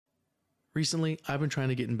Recently, I've been trying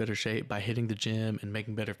to get in better shape by hitting the gym and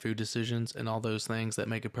making better food decisions and all those things that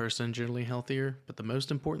make a person generally healthier, but the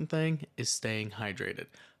most important thing is staying hydrated.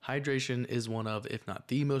 Hydration is one of, if not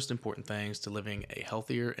the most important things to living a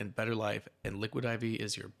healthier and better life, and Liquid IV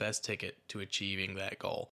is your best ticket to achieving that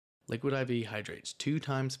goal. Liquid IV hydrates 2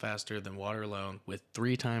 times faster than water alone with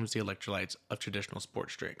 3 times the electrolytes of traditional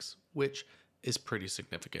sports drinks, which is pretty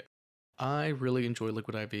significant. I really enjoy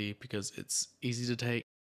Liquid IV because it's easy to take.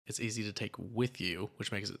 It's easy to take with you,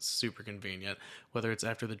 which makes it super convenient, whether it's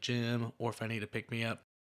after the gym or if I need to pick me up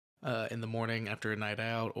in the morning after a night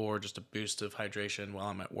out or just a boost of hydration while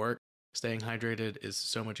I'm at work. Staying hydrated is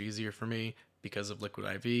so much easier for me because of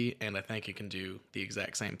Liquid IV, and I think it can do the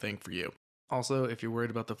exact same thing for you. Also, if you're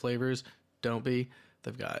worried about the flavors, don't be.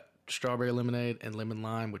 They've got strawberry lemonade and lemon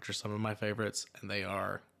lime, which are some of my favorites, and they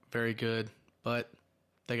are very good, but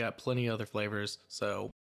they got plenty of other flavors, so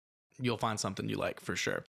you'll find something you like for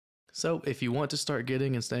sure. So if you want to start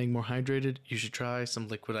getting and staying more hydrated, you should try some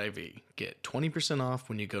Liquid IV. Get 20% off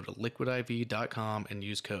when you go to liquidiv.com and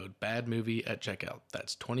use code BADMOVIE at checkout.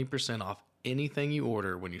 That's 20% off anything you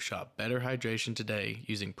order when you shop Better Hydration today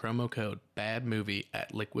using promo code BADMOVIE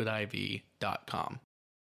at liquidiv.com.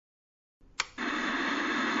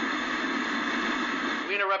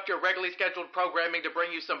 We interrupt your regularly scheduled programming to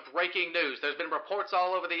bring you some breaking news. There's been reports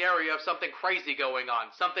all over the area of something crazy going on,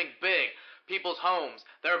 something big. People's homes,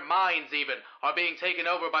 their minds even, are being taken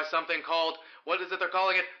over by something called, what is it they're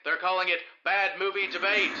calling it? They're calling it Bad Movie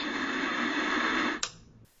Debate.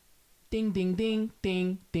 Ding ding ding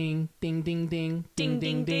ding ding ding ding ding ding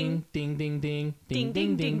ding ding ding ding ding ding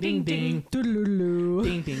ding ding ding ding doodaloo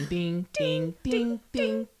ding ding ding ding ding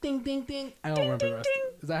ding ding ding ding. I don't remember the rest.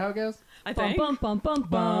 Is that how it goes? I think. Bum bum bum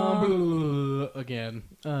bum. Again.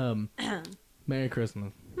 Merry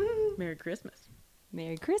Christmas. Merry Christmas.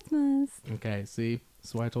 Merry Christmas. Okay, see?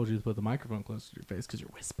 That's why I told you to put the microphone close to your face, because you're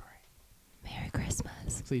whispering. Merry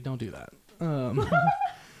Christmas. See, don't do that.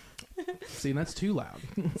 See, that's too loud.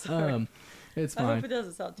 It's fine. I hope it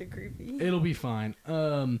doesn't sound too creepy. It'll be fine.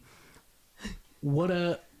 What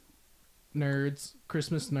up, nerds?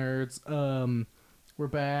 Christmas nerds. We're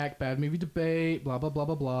back. Bad movie debate. Blah, blah, blah,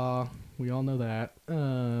 blah, blah. We all know that.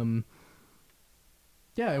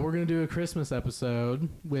 Yeah, we're going to do a Christmas episode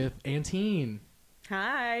with Antine.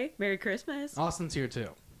 Hi. Merry Christmas. Austin's here, too.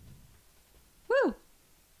 Woo.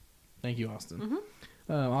 Thank you, Austin. Mm-hmm.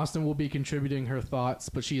 Austin will be contributing her thoughts,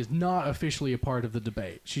 but she is not officially a part of the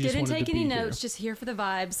debate. She Didn't just take any here. notes, just here for the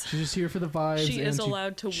vibes. She's just here for the vibes. She is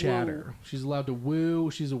allowed to chatter. woo. She's allowed to woo.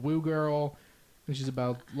 She's a woo girl, and she's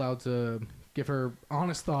allowed to give her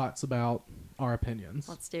honest thoughts about our opinions.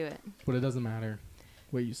 Let's do it. But it doesn't matter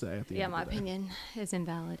what you say at the end. Yeah, of my the day. opinion is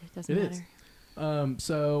invalid. It doesn't It matter. is.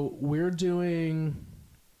 So we're doing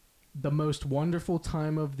the most wonderful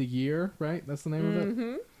time of the year, right? That's the name of it.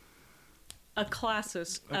 Mm-hmm. A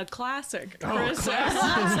classic Oh,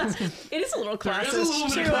 Christmas. It is a little classic. There is a little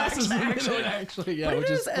bit of classism in it, actually. actually, yeah, But which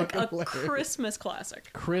it is is a fucking hilarious. Christmas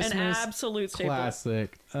classic. Christmas An absolute staple.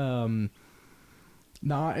 classic.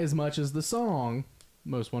 Not as much as the song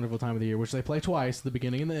 "Most Wonderful Time of the Year," which they play twice, the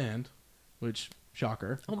beginning and the end. Which,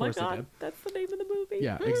 shocker. Oh of my course they god, did. that's the name of the movie.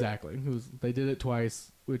 Yeah, exactly. They did it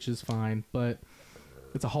twice, which is fine. But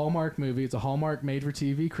it's a Hallmark movie. It's a Hallmark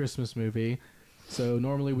made-for-TV Christmas movie. So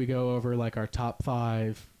normally we go over like our top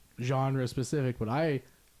 5 genre-specific, but I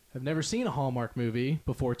have never seen a Hallmark movie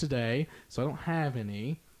before today, so I don't have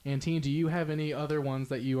any. Antine, do you have any other ones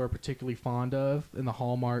that you are particularly fond of in the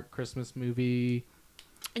Hallmark Christmas movie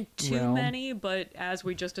Too realm? many, but as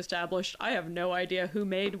we just established, I have no idea who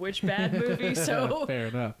made which bad movie, so... Fair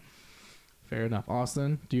enough. Fair enough.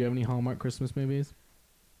 Austin, do you have any Hallmark Christmas movies?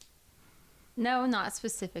 No, not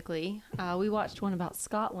specifically. We watched one about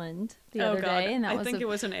Scotland the other day, and that I think it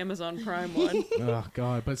was an Amazon Prime one. Oh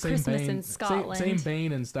God! But same Christmas vein, in Scotland. Same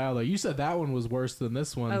vein and style though. You said that one was worse than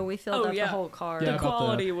this one. Oh, we filled up yeah. the whole card. The about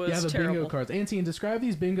quality was the terrible. bingo cards. Antine, describe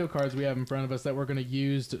these bingo cards we have in front of us that we're going to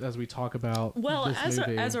use as we talk about Well, this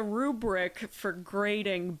movie. as a rubric for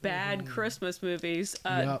grading bad Christmas movies,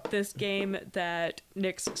 Yep. this game that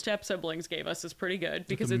Nick's step siblings gave us is pretty good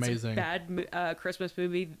because it's amazing. bad Christmas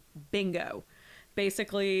movie bingo.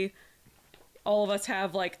 Basically, all of us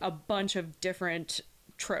have like a bunch of different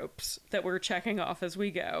tropes that we're checking off as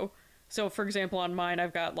we go. So, for example, on mine,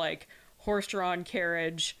 I've got like horse-drawn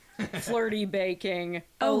carriage, flirty baking.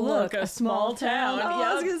 Oh, look, a small town. Yeah, Oh,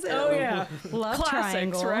 I was gonna say, oh yeah, Love classics,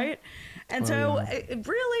 triangle. right? And Oh, so, yeah.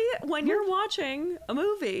 really, when you're watching a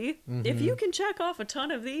movie, Mm-hmm. if you can check off a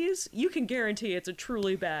ton of these, you can guarantee it's a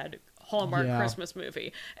truly bad Hallmark Yeah. Christmas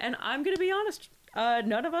movie. And I'm gonna be honest,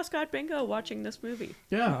 none of us got bingo watching this movie.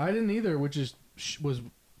 Yeah, I didn't either, which was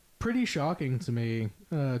pretty shocking to me,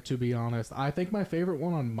 to be honest. I think my favorite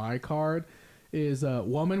one on my card is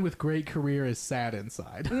woman with great career is sad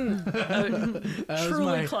inside.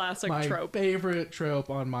 Truly classic my trope. Favorite trope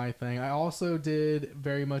on my thing. I also did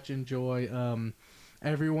very much enjoy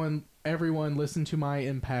everyone listen to my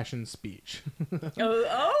impassioned speech. That's a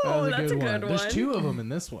good one. There's two of them in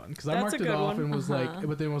this one because I That's marked a it good off one. and was like,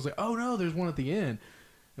 but then was like, oh no, there's one at the end.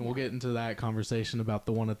 And we'll get into that conversation about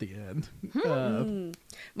the one at the end.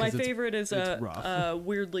 My favorite is rough.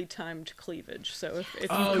 weirdly timed cleavage. So if you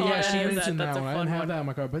Oh caught yeah, she any of mentioned that's that a one. I fun didn't have one. that on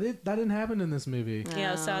my card, but that didn't happen in this movie,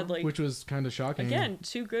 Yeah, sadly. which was kind of shocking. Again,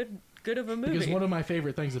 too good of a movie. because one of my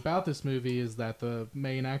favorite things about this movie is that the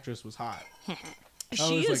main actress was hot.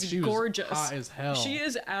 She is gorgeous. Hot as hell. She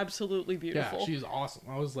is absolutely beautiful. Yeah, she's awesome.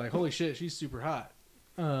 I was like, holy shit, she's super hot.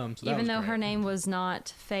 So that Even was though great. her name was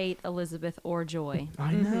not Fate, Elizabeth, or Joy,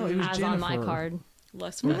 I know it was as Jennifer. on my card.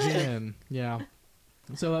 Less Or festive. Jen, yeah.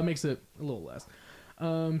 So that makes it a little less.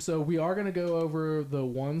 So we are going to go over the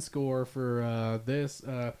one score for this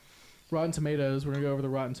Rotten Tomatoes. We're going to go over the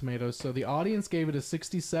Rotten Tomatoes. So the audience gave it a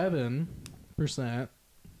 67%.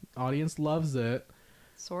 Audience loves it.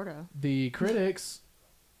 Sort of. The critics,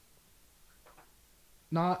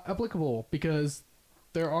 not applicable because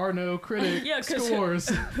there are no critic Yeah, 'cause scores.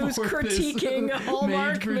 who's for this critiquing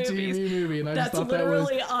Hallmark made-for-TV movies? movie. And I just That's thought that was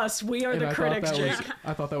literally us. We are and the I critics, thought that Jake. was,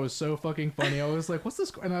 I thought that was so fucking funny. I was like, what's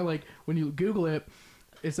this? And I like, when you Google it,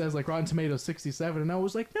 it says like Rotten Tomatoes 67. And I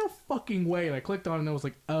was like, no fucking way. And I clicked on it and I was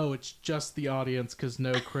like, oh, it's just the audience because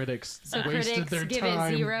no critics So wasted critics their give it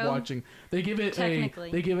time 0? watching. They give it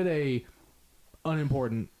Technically. a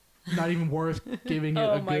unimportant, not even worth giving it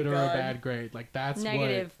Oh a my good or a God. bad grade. Like that's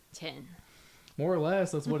Negative 10. what, more or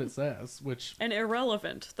less, that's what it says, which And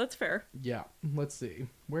irrelevant. That's fair. yeah, let's see.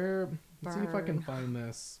 Let's see if I can find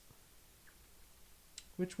this.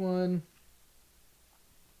 Which one?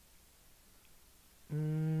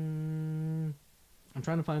 I'm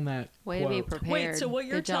trying to find that Way to be quote. prepared. so what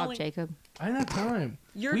you're Good job, telling- Jacob. I didn't have time.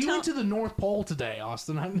 You're we tell- went to the North Pole today,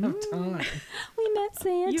 Austin. I didn't have time. We met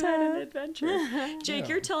Santa. You had an adventure. Jake, Yeah.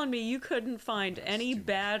 you're telling me you couldn't find any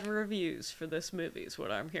bad reviews for this movie is what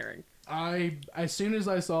I'm hearing. As soon as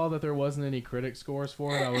I saw that there wasn't any critic scores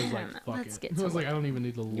for it, I was like, fuck Let's it. get I to was like, I don't even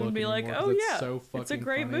need to look You'd be anymore. like, 'cause oh it's yeah, so fucking it's a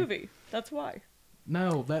great funny. movie. That's why.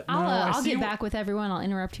 No, that no, I'll I see get what- back with everyone. I'll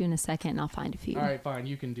interrupt you in a second and I'll find a few. All right, fine.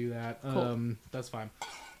 You can do that. Cool. That's fine.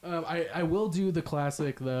 I will do the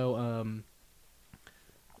classic though.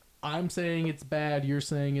 I'm saying it's bad. You're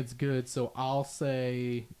saying it's good. So I'll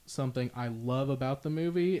say something I love about the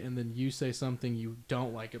movie, and then you say something you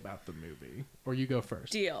don't like about the movie, or you go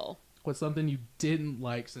first. Deal. What's something you didn't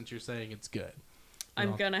like since you're saying it's good? I'm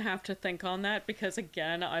Well, gonna have to think on that because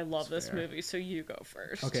again, I love That's this fair. movie, so you go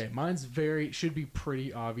first. Okay, mine's should be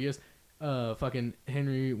pretty obvious. Fucking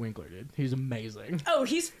Henry Winkler, dude. He's amazing. Oh,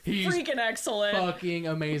 he's He's freaking excellent. Fucking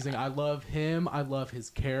amazing. I love him. I love his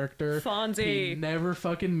character. Fonzie. He never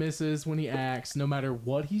fucking misses when he acts, no matter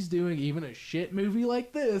what he's doing. Even a shit movie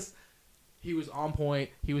like this, he was on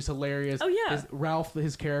point. He was hilarious. Oh, yeah. Ralph,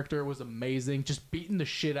 his character was amazing. Just beating the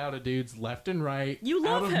shit out of dudes left and right. You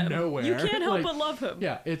love out of him. Nowhere. You can't help Like, but love him.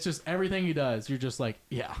 Yeah, it's just everything he does. You're just like,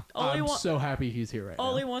 yeah. All he I'm wa- so happy he's here right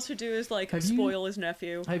All now. he wants to do is like Have you- spoil his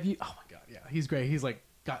nephew. Have you? Oh my god, yeah, he's great. He's like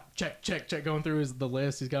got check going through the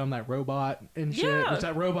list. He's got on that robot and shit. Yeah. Which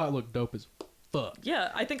that robot looked dope as fuck. Yeah,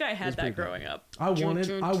 I think I had It's that pretty good. growing up. I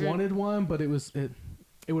wanted one, but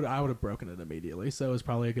I would have broken it immediately. So it was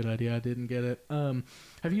probably a good idea I didn't get it.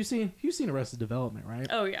 You've seen Arrested Development, right?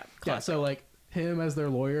 Oh yeah, yeah. classic. So like him as their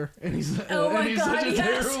lawyer, and he's Oh and my he's God, such a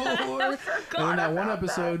yes. terrible lawyer. I forgot And in that one about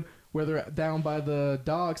episode where they're down by the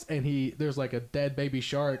docks, and there's like a dead baby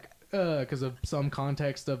shark. Because of some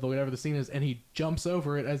context of whatever the scene is, and he jumps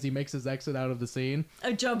over it as he makes his exit out of the scene.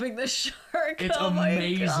 Jumping the shark. It's oh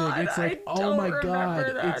amazing. My God. It's like, I oh don't my remember god,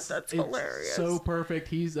 that. That's it's hilarious. so perfect.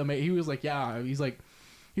 He's amazing. He was like, yeah. He's like,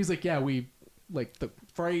 yeah. We like the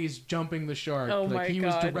phrase "jumping the shark." Oh like my he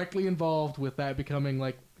was God. directly involved with that becoming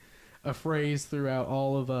like a phrase throughout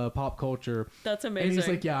all of pop culture. That's amazing. And he's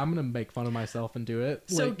like, yeah, I'm gonna make fun of myself and do it.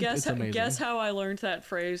 So Like, guess it's amazing. guess how I learned that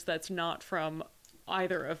phrase. That's not from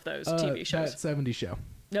either of those TV shows. That 70s show.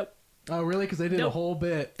 Nope. Oh, really? Because they did a Nope. whole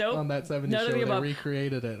bit Nope. on that 70s None of show. the They above.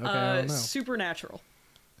 recreated it. Okay, I don't know. Supernatural.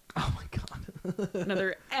 Oh my god.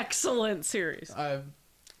 Another excellent series. I've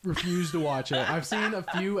refused to watch it. I've seen a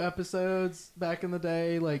few episodes back in the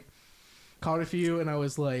day, like caught a few, and I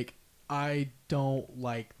was like, I don't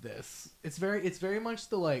like this. It's very much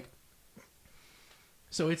the like.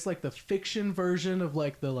 So it's like the fiction version of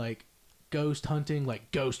like the like ghost hunting,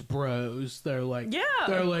 like Ghost Bros. They're like, Yeah.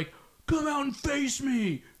 they're like come out and face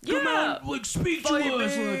me. Come out, like, speak to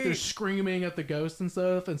us. And, like, they're screaming at the ghost and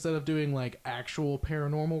stuff instead of doing, like, actual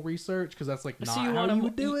paranormal research, because that's, like, not how you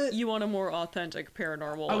would do it. You want a more authentic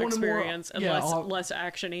paranormal experience and less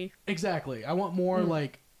action-y. Exactly. I want more,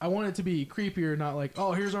 like, I want it to be creepier, not like,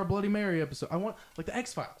 oh, here's our Bloody Mary episode. I want, like, the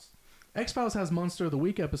X-Files. X-Files has Monster of the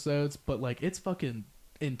Week episodes, but, like, it's fucking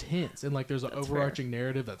intense. And, like, there's an overarching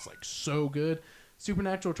narrative that's, like, so good.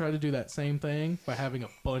 Supernatural tried to do that same thing by having a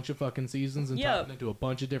bunch of fucking seasons and tapping into a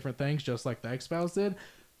bunch of different things, just like the X-Files did.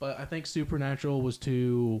 But I think Supernatural was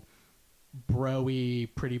too bro-y,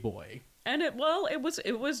 pretty boy. And it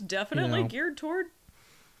was definitely geared toward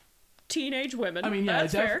teenage women. I mean, yeah,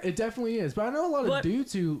 it definitely is. But I know a lot of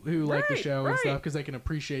dudes who like the show and stuff because they can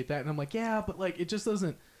appreciate that. And I'm like, yeah, but like it just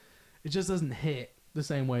doesn't hit the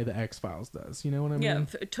same way the X-Files does. You know what I mean? Yeah,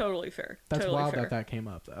 totally fair. That's totally wild fair. that came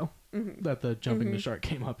up, though. Mm-hmm. That the jumping the shark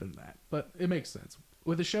came up in that. But it makes sense.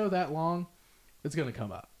 With a show that long, it's going to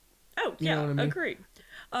come up. Oh, yeah, know what I mean? Agreed.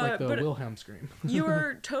 Like the Wilhelm scream. You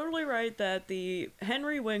are totally right that the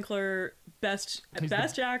Henry Winkler best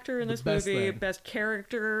actor in this movie, best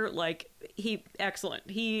character, like excellent.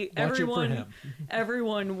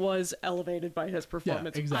 Everyone was elevated by his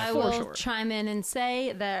performance. Yeah, exactly. I will chime in and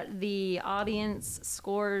say that the audience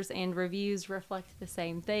scores and reviews reflect the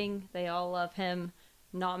same thing. They all love him.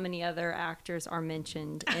 Not many other actors are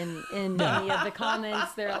mentioned in any of the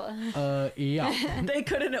comments. They're they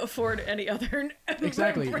couldn't afford any other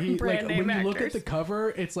exactly. brand name when you actors. look at the cover,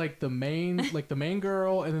 it's like the main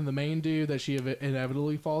girl and then the main dude that she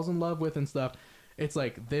inevitably falls in love with and stuff. It's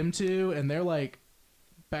like them two, and they're like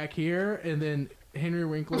back here, and then Henry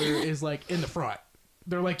Winkler is like in the front.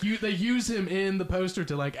 They're like they use him in the poster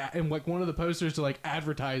to like in like one of the posters to like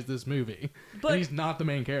advertise this movie. But he's not the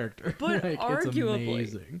main character. But like,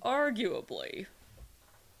 arguably,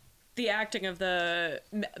 the acting of the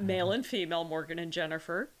male and female Morgan and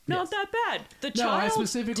Jennifer not that bad. The child,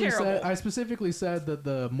 I specifically said that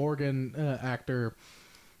the Morgan actor,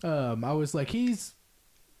 I was like he's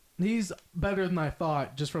better than I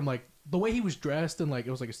thought just from like the way he was dressed, and like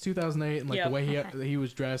it was like it's 2008, and like the way he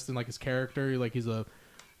was dressed and like his character, like he's a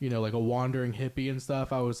like a wandering hippie and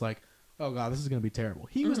stuff. I was like, oh god, this is gonna be terrible.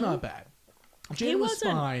 He was not bad. Jen was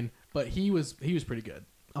fine, but he was pretty good.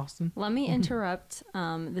 Austin, let me interrupt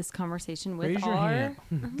this conversation with Raise your hand.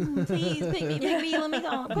 Please pick me. Let me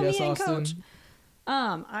go. Put me in, Austin. coach.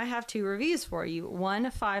 I have 2 reviews for you. 1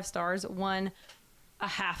 5 stars. 1 a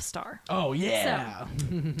half star. Oh yeah. So,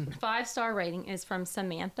 5-star rating is from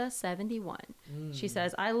Samantha71. She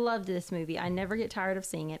says, I loved this movie. I never get tired of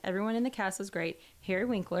seeing it. Everyone in the cast was great. Harry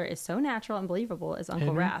Winkler is so natural and believable as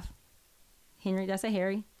Uncle Raph. Henry, did I say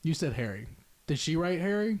Harry? You said Harry. Did she write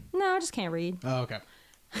Harry? No, I just can't read. Oh, okay.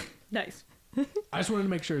 Nice. I just wanted to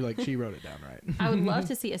make sure like she wrote it down right. I would love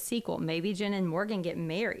to see a sequel. Maybe Jen and Morgan get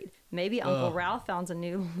married. Maybe Uncle Ralph finds a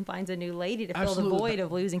new lady to fill the void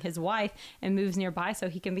of losing his wife and moves nearby so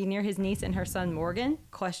he can be near his niece and her son Morgan? ?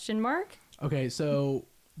 Okay, so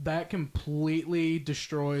that completely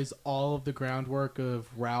destroys all of the groundwork of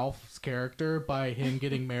Ralph's character by him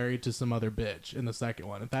getting married to some other bitch in the second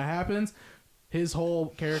one. If that happens, his whole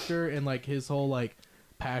character and like his whole like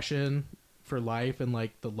passion for life and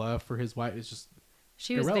like the love for his wife is just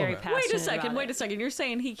she was irrelevant. very passionate. Wait a second. You're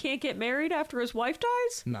saying he can't get married after his wife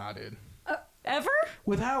dies? Nah, dude. Ever?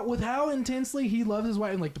 With how intensely he loves his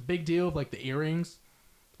wife and like the big deal of like the earrings,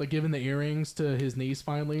 like giving the earrings to his niece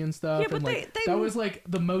finally and stuff. Yeah, but and like that was like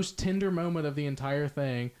the most tender moment of the entire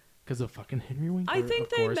thing because of fucking Henry Winkler. I think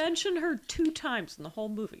they mentioned her 2 times in the whole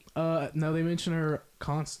movie. No, they mention her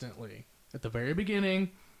constantly at the very beginning.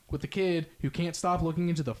 With the kid who can't stop looking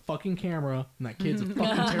into the fucking camera, and that kid's a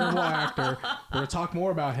fucking terrible actor. We're gonna talk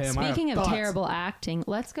more about him. Speaking of terrible acting,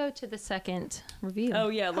 let's go to the second review. Oh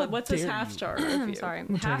yeah, what's his half-star review? I'm sorry,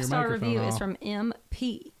 half-star review is from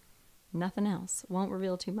MP. Nothing else. Won't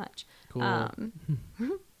reveal too much. Cool.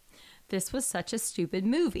 This was such a stupid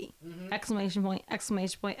movie! ! !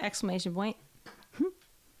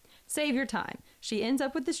 Save your time. She ends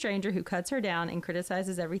up with the stranger who cuts her down and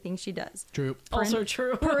criticizes everything she does. True. Also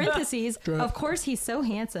true. Parentheses. True. Of course, he's so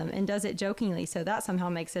handsome and does it jokingly, so that somehow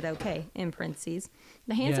makes it okay. In parentheses.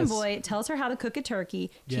 The handsome boy tells her how to cook a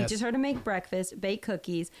turkey, teaches her to make breakfast, bake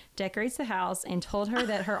cookies, decorates the house, and told her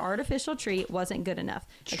that her artificial tree wasn't good enough,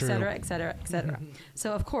 etc., etc., etc.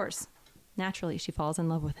 So, of course, naturally, she falls in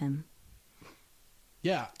love with him.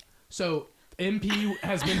 Yeah. So MP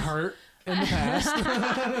has been hurt in the past.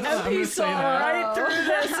 MP saw right through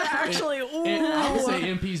this, actually. I would say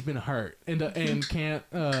MP's been hurt and can't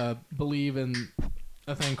believe in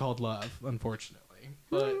a thing called love, unfortunately.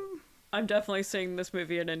 But I'm definitely seeing this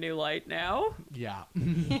movie in a new light now. Yeah.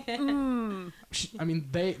 I mean,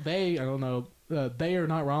 they I don't know, they are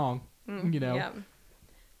not wrong, you know. Yeah.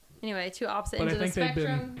 Anyway, two opposite But ends I of the think they've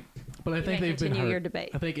spectrum. But I think they've been continue hurt. your debate.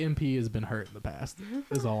 I think MP has been hurt in the past.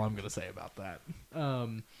 Is all I'm going to say about that.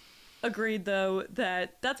 Agreed, though,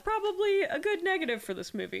 that that's probably a good negative for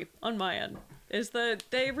this movie on my end, is that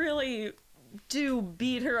they really do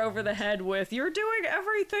beat her over the head with, you're doing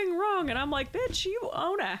everything wrong. And I'm like, bitch, you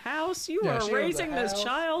own a house. You are raising this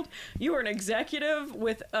child. You are an executive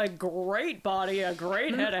with a great body, a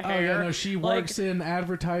great head of hair. Oh, yeah, no, she works in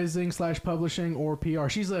advertising / publishing or PR.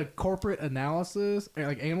 She's a corporate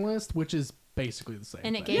analyst, which is basically the same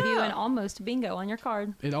And it thing. gave you an almost bingo on your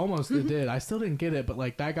card. It almost it did. I still didn't get it, but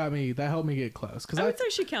like that helped me get close. I would say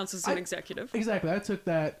she counts as an executive. Exactly. I took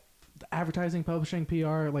that advertising, publishing,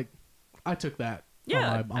 PR, like I took that.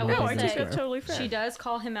 Yeah, on my I business think that's there. totally fair. She does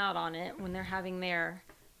call him out on it when they're having their,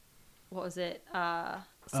 what was it,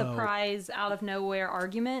 surprise out of nowhere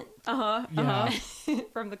argument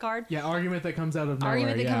from the card. Yeah, argument that comes out of nowhere.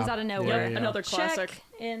 Argument that comes out of nowhere. Yeah. Another classic. Check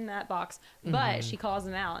in that box. But she calls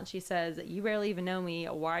him out and she says, you barely even know me.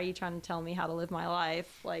 Why are you trying to tell me how to live my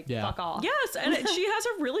life? Like, fuck off. Yes, and she has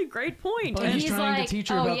a really great point. But And he's trying like, to teach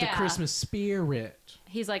her "Oh, about yeah." the Christmas spirit.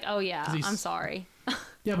 He's like, oh yeah, I'm sorry.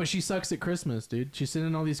 Yeah, but she sucks at Christmas, dude. She's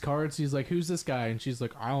sending all these cards. He's like, who's this guy? And she's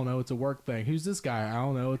like, I don't know. It's a work thing. Who's this guy? I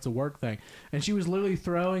don't know. It's a work thing. And she was literally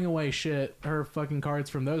throwing away her fucking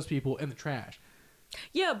cards from those people in the trash.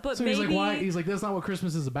 Yeah, but so maybe... he's like, why? He's like, that's not what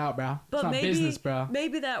Christmas is about, bro. But it's not maybe, business, bro.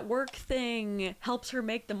 Maybe that work thing helps her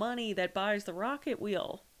make the money that buys the rocket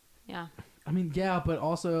wheel. Yeah. I mean, yeah, but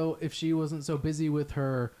also if she wasn't so busy with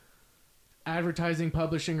her advertising,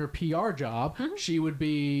 publishing, or PR job, she would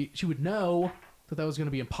know that was going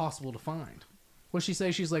to be impossible to find. What'd she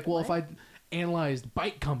say? She's like, well, if I analyzed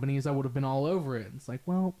bike companies, I would have been all over it. It's like,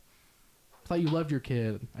 well, I thought you loved your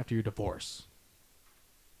kid after your divorce.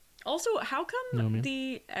 Also, how come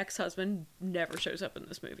the ex-husband never shows up in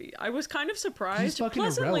this movie? I was kind of surprised,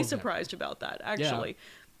 pleasantly irrelevant. surprised about that, actually.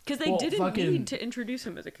 Because they Well, didn't need to introduce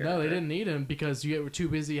him as a character. No, they didn't need him because you were too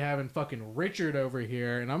busy having fucking Richard over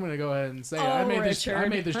here. And I'm going to go ahead and say I made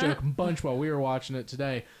this joke a bunch while we were watching it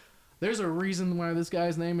today. There's a reason why this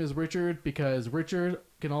guy's name is Richard, because Richard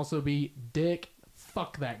can also be Dick.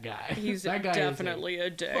 Fuck that guy. He's that guy definitely is a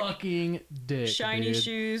dick. Fucking dick. Shiny dude.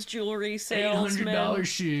 shoes, jewelry salesman. $800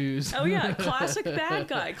 shoes. Oh yeah, classic bad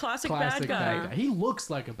guy. Classic bad guy. He looks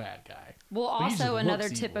like a bad guy. Well, also another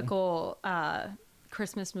evil. typical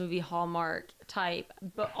Christmas movie Hallmark type,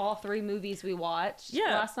 but all three movies we watched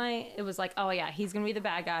last night, it was like, oh yeah, he's gonna be the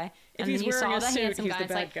bad guy. If and he's then you wearing saw a the suit, handsome he's guy. the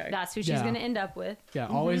It's bad like guy. that's who she's gonna end up with. Yeah,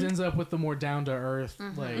 always ends up with the more down to earth,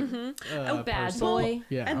 bad person. boy.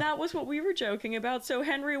 Yeah, And that was what we were joking about. So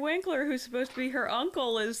Henry Winkler, who's supposed to be her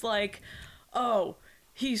uncle, is like, oh,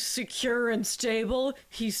 he's secure and stable.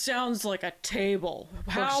 He sounds like a table.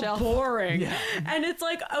 How Bookshelf. boring. Yeah. And it's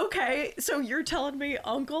like, okay, so you're telling me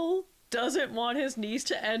uncle doesn't want his niece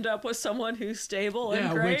to end up with someone who's stable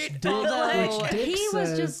and great? Although Dick he was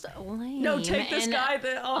says- just lame. No, take this and guy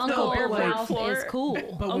off Uncle the airport Ralph floor. is cool.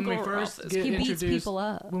 But when we Uncle first Ralph is get He beats introduced, people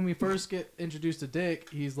up. when we first get introduced to Dick,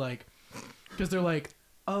 he's like, because they're like,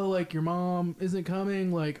 oh, like your mom isn't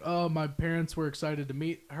coming. Like, oh, my parents were excited to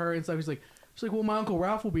meet her and stuff. He's like, she's like, well, my Uncle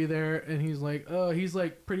Ralph will be there, and he's like, oh, he's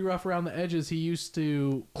like pretty rough around the edges. He used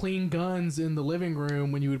to clean guns in the living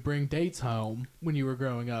room when you would bring dates home when you were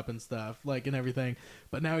growing up and stuff, like and everything.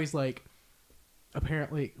 But now he's like,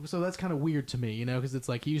 apparently, so that's kind of weird to me, you know, because it's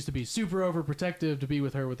like he used to be super overprotective to be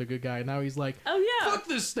with her with a good guy. Now he's like, Oh yeah. fuck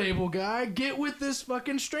this stable guy, get with this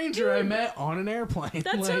fucking stranger I met on an airplane.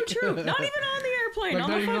 That's so Like, true. Not even on the airplane, like, on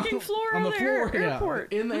not the even fucking floor on of the the floor,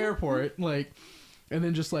 airport. yeah, in the airport, like, and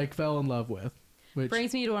then just like fell in love with. Which,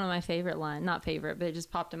 Brings me to one of my favorite lines. Not favorite, but it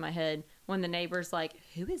just popped in my head when the neighbor's like,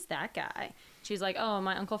 who is that guy? She's like, oh,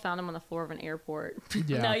 my uncle found him on the floor of an airport.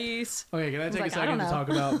 yeah. Nice. Okay, can I take like, a I second don't to know. talk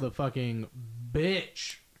about the fucking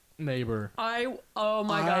bitch neighbor? Oh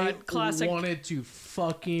my god, classic. I wanted to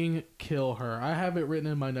fucking kill her. I have it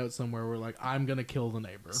written in my notes somewhere where like I'm gonna kill the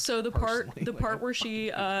neighbor. So the personally. part where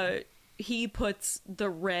he puts the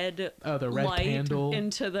red red light candle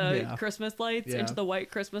into the Yeah. Christmas lights, Yeah. into the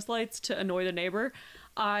white Christmas lights to annoy the neighbor.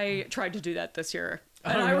 I tried to do that this year.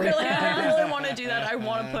 And Oh, I really? really want to do that. I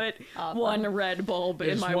want to put one red bulb in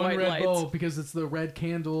There's my one white red lights. bulb because it's the red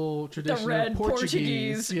candle The tradition. red of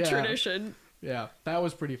Portuguese yeah. tradition. Yeah, that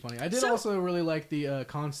was pretty funny. I did also really like the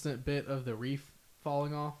constant bit of the reef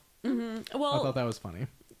falling off. Mm-hmm. Well, I thought that was funny.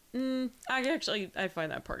 I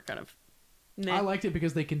find that part kind of meh. I liked it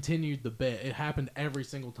because they continued the bit. It happened every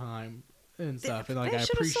single time. and stuff, and like They I should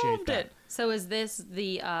have appreciate solved that. it. So is this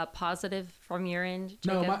the positive from your end,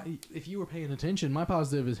 No, Jacob? if you were paying attention, my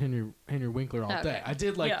positive is Henry Winkler all Okay. day. I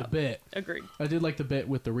did like Yeah. the bit. Agreed. I did like the bit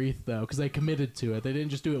with the wreath though, because they committed to it. They didn't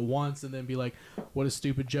just do it once and then be like, "What a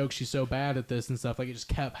stupid joke! She's so bad at this and stuff." Like it just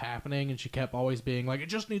kept happening, and she kept always being like, "It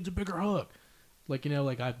just needs a bigger hook." Like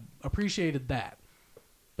like I appreciated that,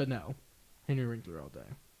 but no, Henry Winkler all day.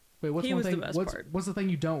 Wait, what's He one was the thing? best what's part. what's the thing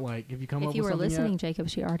you don't like? If you come up If with you were something listening, yet? Jacob,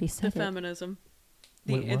 she already The said it. feminism.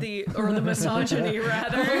 Wait, what? Or the misogyny,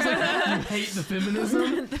 rather. You hate the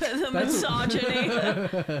feminism? the That's misogyny.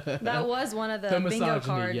 That was one of the, The bingo misogyny,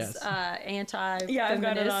 cards. yes. Anti. Yeah, I've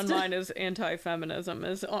got it on mine as anti-feminism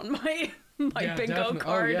is on my Yeah, bingo definitely.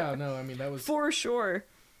 card. Oh yeah, no, I mean that was For sure.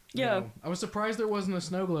 Yeah. No. I was surprised there wasn't a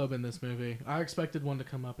snow globe in this movie. I expected one to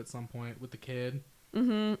come up at some point with the kid.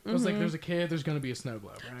 I was like, there's a kid, there's going to be a snow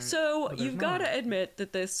globe, right? So But there's you've got to not. admit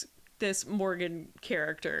that this Morgan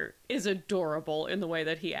character is adorable in the way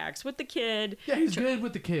that he acts with the kid. Yeah, he's good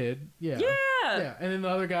with the kid. Yeah. Yeah. Yeah, and then the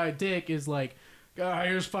other guy, Dick, is like,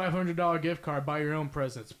 here's $500 gift card, buy your own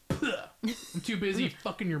presents. I'm too busy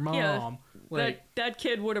fucking your mom. Yeah. Like, that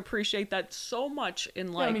kid would appreciate that so much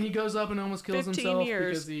in like yeah, I mean, he goes up and almost kills 15 himself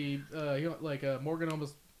years. because Morgan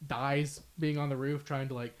almost dies being on the roof trying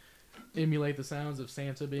to like emulate the sounds of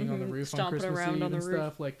Santa being on the roof on Stomping Christmas around Eve on the and roof.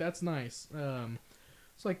 stuff. Like that's nice. So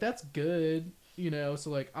like that's good, So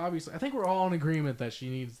like obviously, I think we're all in agreement that she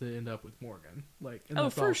needs to end up with Morgan. Like, and oh,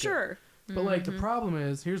 that's all for good. sure. But like the problem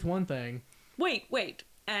is, here's one thing. Wait.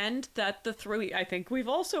 And that I think we've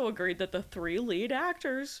also agreed that the 3 lead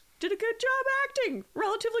actors did a good job acting.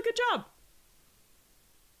 Relatively good job.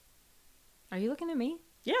 Are you looking at me?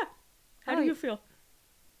 Yeah. How Oh, do you feel?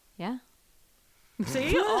 Yeah.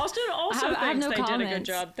 See, Austin also I have thinks no they did a good comments.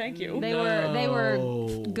 job. Thank you. They were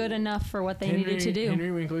No. good enough for what they needed to do.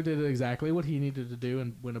 Henry Winkler did exactly what he needed to do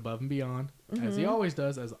and went above and beyond, as he always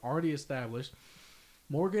does, as already established.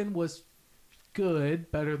 Morgan was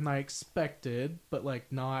good, better than I expected, but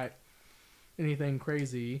like not anything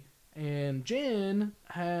crazy. And Jen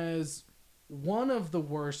has one of the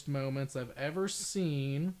worst moments I've ever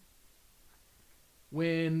seen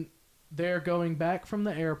when they're going back from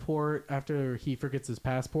the airport after he forgets his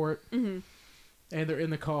passport, and they're in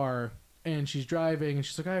the car, and she's driving, and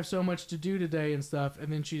she's like, I have so much to do today and stuff,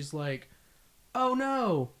 and then she's like, oh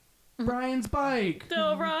no, Brian's bike,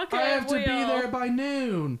 The rocket I have to be wheel. there by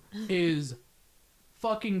noon, is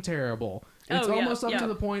fucking terrible. It's Oh, yeah, almost up yeah. to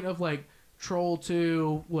the point of like Troll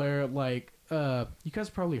 2, where like you guys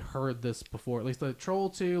probably heard this before, at least the Troll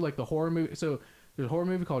 2, like the horror movie. So there's a horror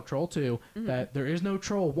movie called Troll 2 that there is no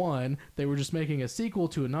Troll 1. They were just making a sequel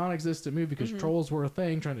to a non-existent movie because trolls were a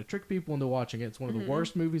thing, trying to trick people into watching it. It's one of the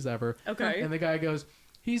worst movies ever. Okay. And the guy goes,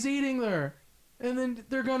 he's eating there, and then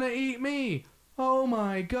they're gonna eat me. Oh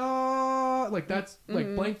my god! Like that's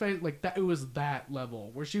like blank face. Like that. It was that level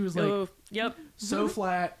where she was like Oh, yep. so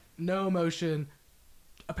flat, no emotion.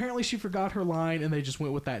 Apparently, she forgot her line, and they just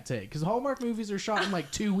went with that take. Because Hallmark movies are shot in like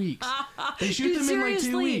 2 weeks. They shoot them in like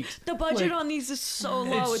 2 weeks. The budget Like, on these is so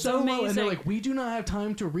low. It's so amazing. low, and they're like, we do not have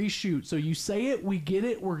time to reshoot. So you say it, we get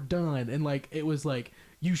it, we're done. And like, it was like,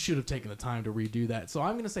 you should have taken the time to redo that. So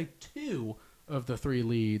I'm gonna say 2 of the 3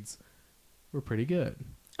 leads were pretty good.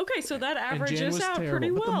 Okay, so that And Jen averages was out terrible,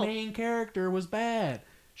 pretty but well. the main character was bad.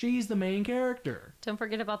 She's the main character. Don't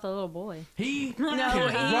forget about the little boy. He No, can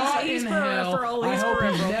he's- rot he's in hell. peripheral, I he's hope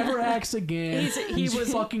peripheral. he never acts again. He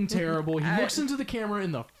was- fucking terrible. He looks into the camera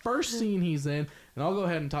in the first scene he's in, and I'll go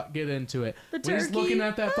ahead and get into it. The When he's turkey. looking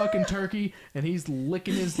at that fucking turkey and he's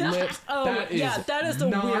licking his lips. Oh, that is the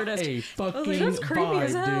not weirdest. a fucking That's creepy vibe,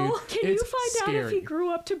 as hell. dude. Can you It's find out if scary. he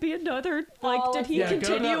grew up to be another? Like, Oh, did he Yeah,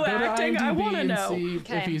 continue go to acting? I IMDb want to and know. see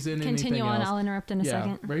if he's in anything Continue on. else. I'll interrupt in a Yeah,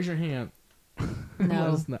 second. raise your hand. Let No.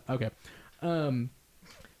 us know. Okay.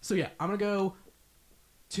 So yeah, I'm gonna go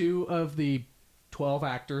 2 of the 12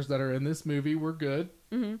 actors that are in this movie were good.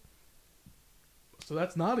 Mm-hmm. So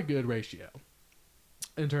that's not a good ratio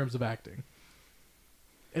in terms of acting.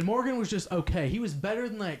 And Morgan was just okay. He was better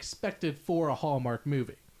than I expected for a Hallmark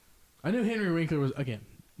movie. I knew Henry Winkler was, again,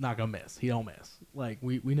 not gonna miss. He don't miss. Like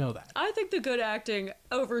we know that. I think the good acting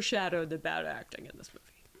overshadowed the bad acting in this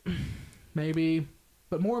movie. Maybe,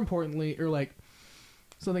 but more importantly, or like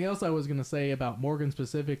something else I was gonna say about Morgan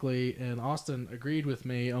specifically, and Austin agreed with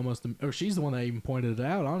me almost, or she's the one that even pointed it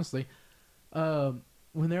out. Honestly,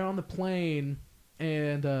 when they're on the plane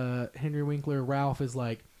and Henry Winkler, Ralph is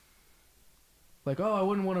like, like, oh, I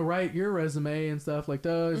wouldn't want to write your resume and stuff like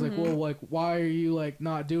that. He's like, well, like, why are you like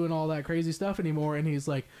not doing all that crazy stuff anymore? And he's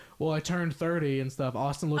like, well, I turned 30 and stuff.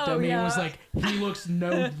 Austin looked at me and was like, he looks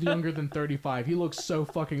no younger than 35. He looks so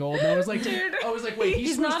fucking old. And I was like, wait,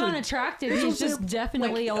 he's not unattractive. He's just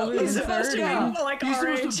definitely older than 30. Like he's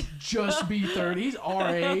our supposed age. to just be 30. He's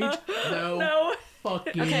our age. No.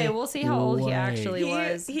 Fucking Okay, we'll see how old he way. actually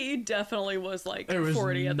was. He definitely was like There was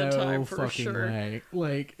 40 at no the time for fucking sure. way.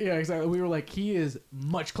 Like, yeah, exactly. We were like, he is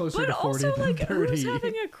much closer But to 40 also, than like, 30. who's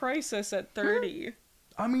having a crisis at 30?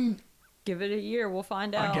 I mean, Give it a year, we'll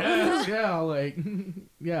find out. I guess, yeah, like,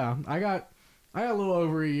 yeah, I got a little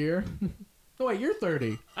over a year. Oh, wait, you're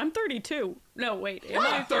 30. I'm 32. No, wait. Am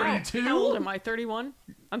What? I 32? How old am I? 31?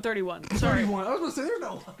 I'm 31. Sorry. 31. I was gonna say, there's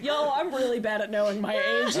no. Yo, I'm really bad at knowing my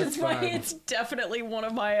age. fine. It's definitely one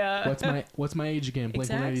of my What's my age again? Blink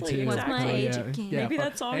 182. What's my Oh, age yeah. again? Yeah, Maybe fuck.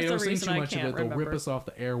 that song's hey, the don't sing reason too I much can't of it. They'll rip remember. us off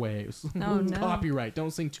the airwaves. Oh, no. Copyright.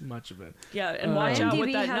 Don't sing too much of it. Yeah, and watch out with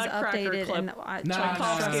IMDb that has Nutcracker updated clip. and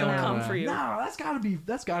Tchaikovsky will come for you. No,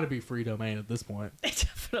 that's gotta be free domain at this point. It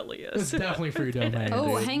definitely It's is. definitely free domain.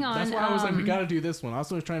 Oh, dude. hang on, That's why I was like, we gotta do this one. I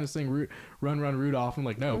was trying to sing Run Rudolph. I'm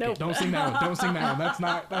like, no, Nope. don't sing that one. Don't sing that one.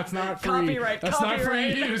 That's not free. Copyright, That's not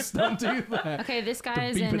free copyright. use. Don't do that. Okay, this guy To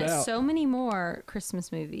is beep in it out. so many more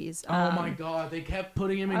Christmas movies. Oh my god, they kept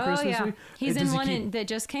putting him in Oh Christmas. yeah, movie? he's Does in he one keep- that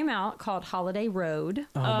just came out called Holiday Road.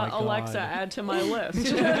 Oh my god. Alexa, add to my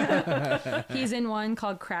list. He's in one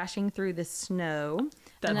called Crashing Through the Snow.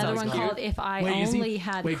 That Another sounds one cute. called If I Wait, is he- Only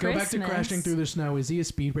Had Wait, Christmas. go back to Crashing Through the Snow. Is he a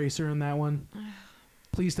speed racer in that one?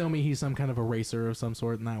 Please tell me he's some kind of a racer of some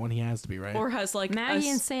sort in that one. He has to be, right? Or has like Maggie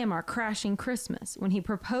and Sam are crashing Christmas when he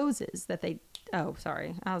proposes that they. Oh,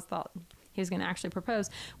 sorry. I thought he was going to actually propose.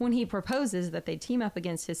 When he proposes that they team up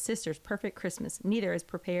against his sister's perfect Christmas, neither is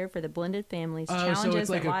prepared for the blended family's challenges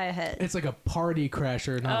that lie ahead. It's like a party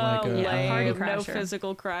crasher, not like a yeah, party no crasher.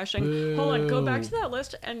 physical crashing. Boo. Hold on, go back to that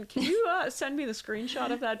list and can you send me the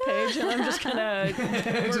screenshot of that page? And I'm just gonna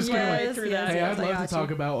work Just my gonna- way through yes, that. Hey, yes. I'd I love got to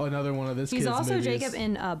talk about another one of this He's kid's also movies. Jacob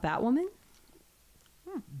in Batwoman.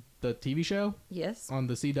 The TV show Yes. on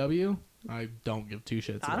the CW. I don't give two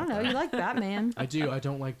shits. I don't about know. that. You like Batman. I do. I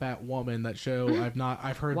don't like Batwoman. That show.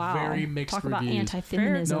 I've heard Wow. very mixed Talk reviews. about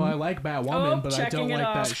anti-feminism. No, I like Batwoman, Oh, but I checking don't it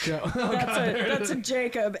like that off. show. That's a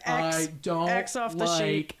Jacob X. I don't X off the like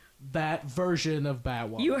sheet. that version of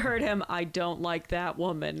Batwoman. You heard him. I don't like that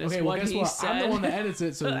woman. Is Okay, well, what guess he what? said. I'm the one that edits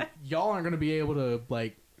it, so y'all aren't going to be able to,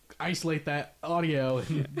 like, isolate that audio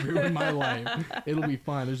and ruin my life. It'll be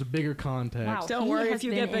fine. There's a bigger context. Wow. Don't He worry, has if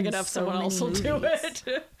you been get big in enough, so someone many else will do movies.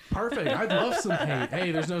 it. Perfect. I'd love some hate.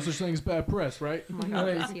 Hey, there's no such thing as bad press, right? Oh my God,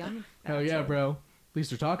 is he on Hell yeah, bro. At least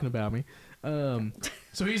they're talking about me.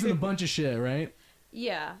 So he's in a bunch of shit, right?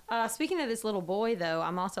 Yeah. Speaking of this little boy, though,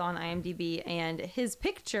 I'm also on IMDb, and his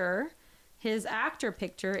picture, his actor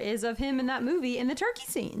picture, is of him in that movie in the turkey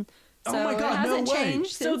scene. So Oh my God, it hasn't no way.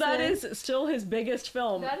 changed. So since that then. is still his biggest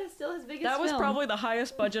film. That is still his biggest. That was film. probably the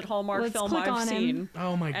highest budget Hallmark Let's film click I've on him. seen.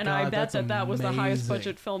 Oh my And god, I bet that's that was the highest amazing.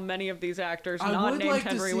 budget film many of these actors, I not would named like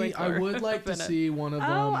Henry to see. Winkler. I would like to have been in. see one of them.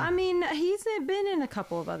 Oh, I mean, he's been in a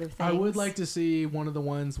couple of other things. I would like to see one of the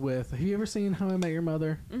ones with. Have you ever seen How I Met Your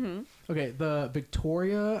Mother? Mm-hmm. Okay, the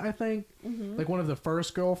Victoria, I think, like one of the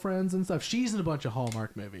first girlfriends and stuff. She's in a bunch of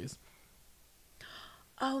Hallmark movies.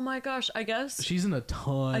 Oh my gosh, I guess. She's in a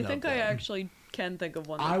ton. I think of I them. actually can think of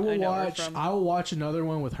one that I will know her watch. from. I will watch another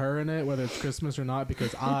one with her in it, whether it's Christmas or not,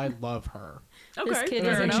 because I love her. This Okay, kid And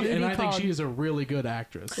I is fair in think, a enough. she, and movie I think called- she is a really good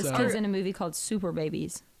actress. This So kid's in a movie called Super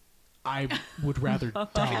Babies. I would rather die.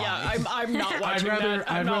 Yeah, I'm not watching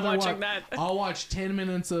that. I'm not watching that. I'll watch 10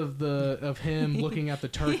 minutes of him looking at the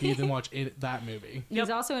turkey, then watch that movie. Yep. He's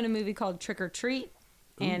also in a movie called Trick or Treat,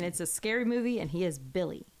 and it's a scary movie, and he is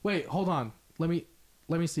Billy. Wait, hold on. Let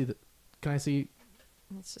me see the. Can I see?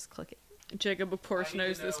 Let's just click it. Jacob, of course, I need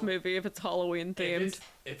knows to this know. movie if it's Halloween themed.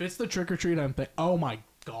 If it's the trick or treat, I'm thinking. Oh my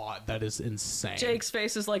god, that is insane. Jake's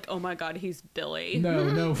face is like, oh my god, he's Billy.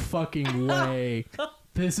 No fucking way.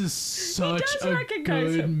 This is such does a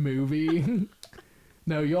recognize good him. movie.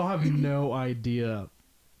 No, y'all have no idea.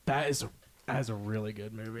 That is a really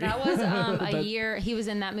good movie. That was a That- year. He was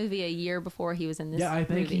in that movie a year before he was in this Yeah, I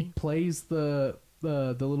think he movie. plays the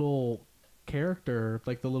little character,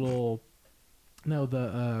 like the little. No,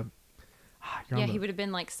 the. You're Yeah, on he the- would have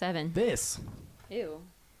been like 7. This. Ew.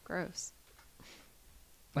 Gross.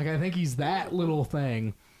 Like, I think he's that little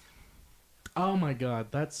thing. Oh my god,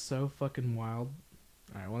 that's so fucking wild.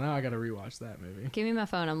 Alright, well, now I gotta rewatch that movie. Give me my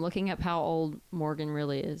phone. I'm looking up how old Morgan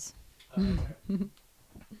really is.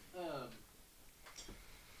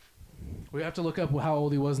 We have to look up how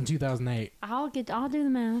old he was in 2008. I'll do the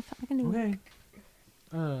math. I can do it. Okay.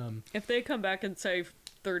 If they come back and say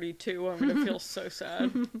 32, I'm gonna feel so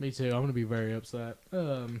sad. Me too. I'm gonna be very upset.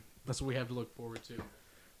 That's what we have to look forward to.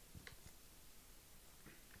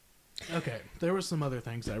 Okay, there were some other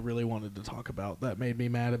things I really wanted to talk about that made me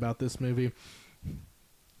mad about this movie.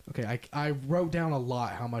 Okay, I wrote down a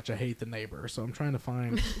lot how much I hate the neighbor, so I'm trying to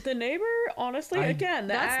find... The neighbor, honestly, again,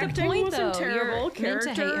 the that's the acting point, wasn't though. terrible. You're meant to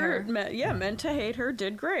hate her. Meant to hate her,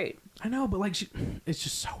 did great. I know, but like, it's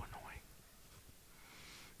just so annoying.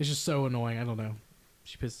 It's just so annoying. I don't know.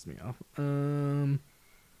 She pisses me off.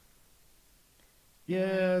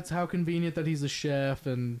 Yeah, it's how convenient that he's a chef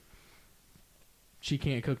and she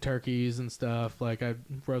can't cook turkeys and stuff. Like, I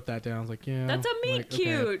wrote that down. I was like, yeah. That's a meet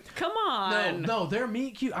cute. Okay. Come on. No, their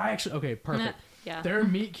meet cute. Okay, perfect. Yeah. Their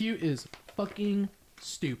meet cute is fucking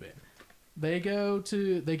stupid. They get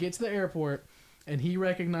to the airport and he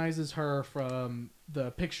recognizes her from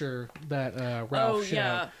the picture that Ralph showed.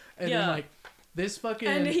 Yeah. And then, like, this fucking...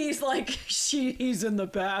 And he's like, he's in the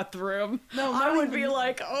bathroom. No, I would be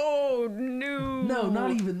like, oh, no. No,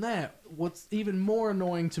 not even that. What's even more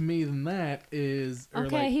annoying to me than that is...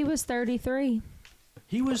 he was 33.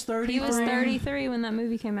 He was 33? He was 33 when that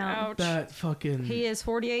movie came out. Ouch. That fucking... He is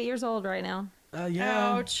 48 years old right now.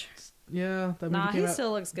 Yeah. Ouch. Yeah, that movie Nah, came he out...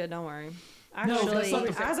 still looks good, don't worry. No, Actually, that's not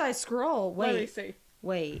the... as I scroll, Let me wait. see.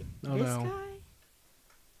 Oh, This no. guy?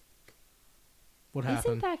 What Isn't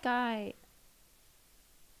happened? that guy...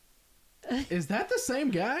 Is that the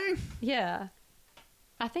same guy? Yeah.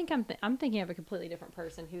 I think I'm thinking of a completely different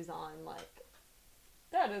person who's on, like...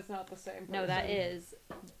 That is not the same person. No, that is.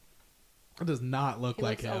 It does not look He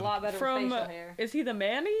like looks him. a lot better From, facial hair. is he the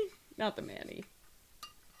Manny? Not the Manny.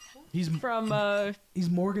 He's From, he's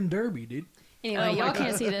Morgan Derby, dude. Anyway, Oh my y'all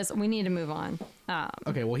can't see this. We need to move on.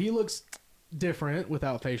 Okay, well, he looks different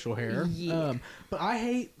without facial hair. Yeah. But I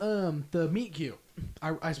hate the meet cute.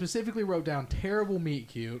 I specifically wrote down terrible meet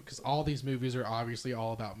cute because all these movies are obviously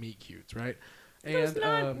all about meet cutes, right? And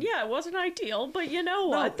it wasn't ideal, but you know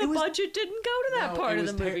what? The budget didn't go to that part of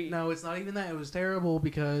the movie. No, it's not even that. It was terrible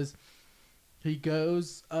because he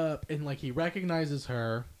goes up and, like, he recognizes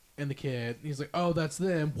her and the kid. And he's like, oh, that's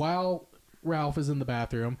them, while Ralph is in the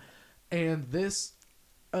bathroom. And this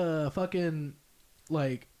fucking,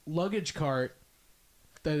 like, luggage cart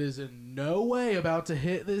that is in no way about to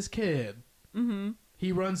hit this kid. Mm-hmm.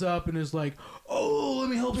 He runs up and is like, oh, let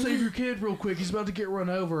me help save your kid real quick. He's about to get run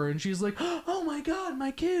over. And she's like, oh my God, my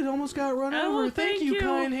kid almost got run over. Thank you,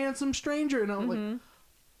 kind, handsome stranger. And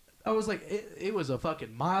I was like, it was a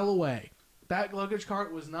fucking mile away. That luggage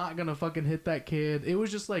cart was not going to fucking hit that kid. It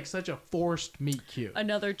was just like such a forced meet cute.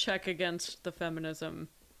 Another check against the feminism.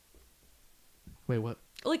 Wait, what?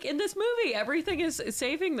 Like, in this movie, everything is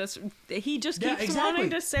saving this. He just keeps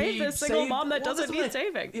wanting to save this single mom that doesn't need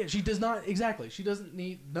saving. Yeah, she does not. Exactly. She doesn't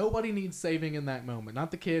need. Nobody needs saving in that moment.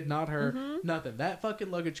 Not the kid, not her, nothing. That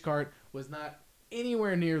fucking luggage cart was not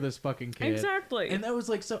anywhere near this fucking kid. Exactly. And that was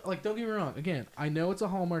like, so, like, don't get me wrong. Again, I know it's a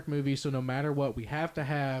Hallmark movie, so no matter what, we have to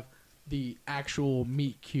have the actual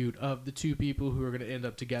meet cute of the two people who are going to end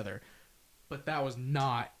up together. But that was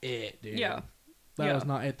not it, dude. Yeah. That was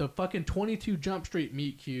not it. The fucking 22 Jump Street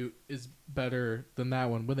meet cute is better than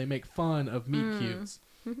that one. When they make fun of meet cutes,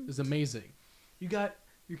 is amazing. You got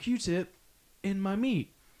your Q-tip in my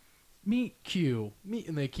meat Q, meat,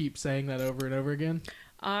 and they keep saying that over and over again.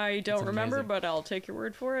 I don't remember, but I'll take your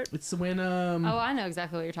word for it. It's when oh, I know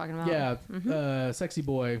exactly what you're talking about. Yeah, sexy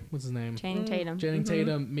boy. What's his name? Channing Tatum. Channing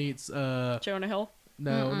Tatum meets Jonah Hill.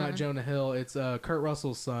 No, not Jonah Hill. It's Kurt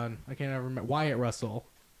Russell's son. I can't ever remember. Wyatt Russell,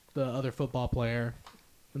 the other football player.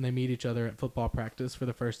 When they meet each other at football practice for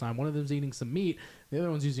the first time, one of them's eating some meat, the other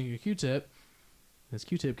one's using a Q-tip. This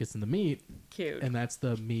Q-tip gets in the meat, cute, and that's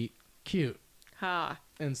the meat cute,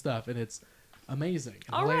 and stuff, and it's amazing.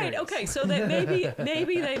 All right, okay, so that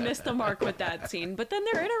maybe they missed the mark with that scene, but then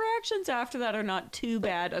their interactions after that are not too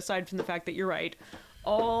bad. Aside from the fact that you're right,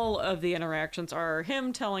 all of the interactions are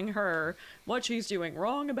him telling her what she's doing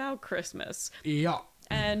wrong about Christmas. Yeah,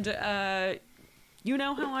 and you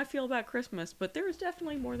know how I feel about Christmas, but there is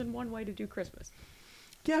definitely more than one way to do Christmas.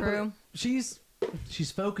 Yeah, but she's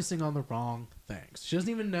focusing on the wrong things. She doesn't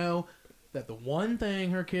even know that the one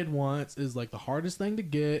thing her kid wants is like the hardest thing to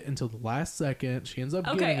get until the last second. She ends up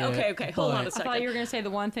getting it. Okay. Hold on a second. I thought you were going to say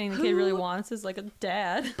the one thing the kid really wants is like a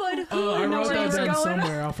dad. But who I wrote that knows down going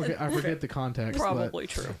somewhere. I forget the context. Probably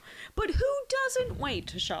true. But who doesn't wait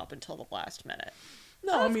to shop until the last minute?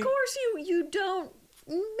 No, of course you don't.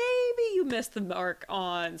 Maybe you missed the mark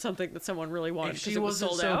on something that someone really wanted because it was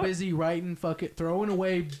sold out. She wasn't so busy writing throwing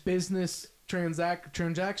away business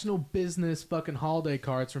transactional business fucking holiday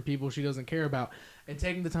cards from people she doesn't care about, and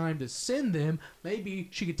taking the time to send them, maybe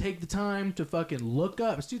she could take the time to fucking look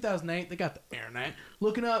up. It's 2008. They got the internet.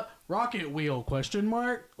 Looking up rocket wheel ?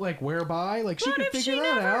 Like whereby? Like she could figure that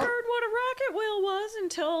out. But if she never heard what a rocket wheel was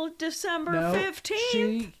until December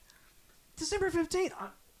 15th. December 15th.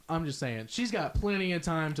 I'm just saying, she's got plenty of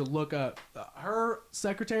time to look up. Her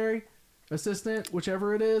secretary, assistant,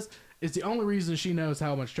 whichever it is the only reason she knows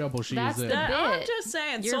how much trouble she is in. Bit. I'm just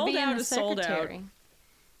saying, You're sold being out the is sold out. secretary.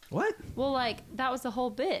 What? Well, like, that was the whole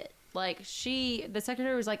bit. Like, the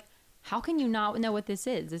secretary was like, how can you not know what this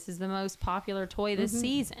is? This is the most popular toy this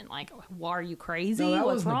season. Like, are you crazy? No, that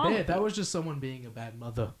What's wasn't wrong a bit. with That you? was just someone being a bad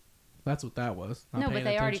mother. That's what that was. Not No, but paying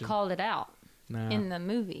they already attention. called it out Nah. in the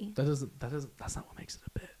movie. That's not what makes it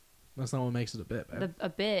a bit. That's not what makes it a bit, man. A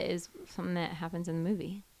bit is something that happens in the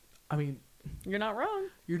movie. I mean, You're not wrong.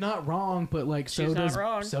 you're not wrong, but like She's not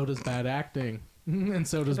wrong. so does bad acting. And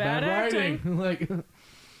so does bad acting. writing. Like, I'm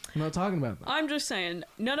not talking about that. I'm just saying,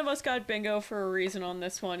 none of us got bingo for a reason on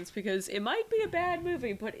this one. It's because it might be a bad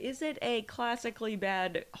movie, but is it a classically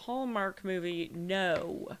bad Hallmark movie?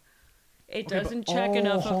 No. It Okay, doesn't but check all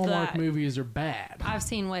enough of Hallmark that. movies are bad. I've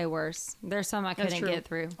seen way worse. There's some I That's couldn't true. get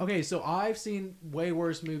through. Okay, so I've seen way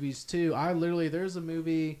worse movies too. There's a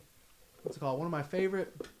movie, what's it called? One of my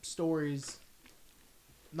favorite stories,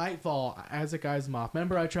 Nightfall, Isaac Asimov.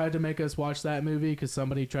 Remember I tried to make us watch that movie because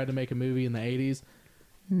somebody tried to make a movie in the 80s?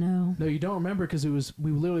 No. No, you don't remember because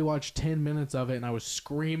we literally watched 10 minutes of it and I was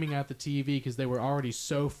screaming at the TV because they were already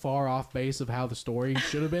so far off base of how the story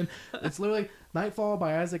should have been. It's literally Nightfall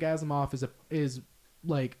by Isaac Asimov is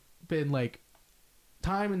like been like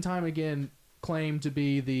time and time again claimed to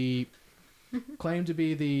be the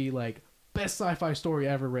like best sci-fi story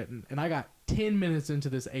ever written, and I got 10 minutes into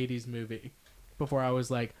this 80s movie before I was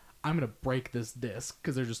like, I'm gonna break this disc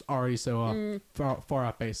because they're just already so far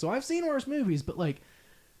off base. So I've seen worse movies, but like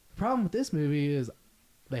the problem with this movie is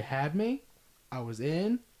they had me, I was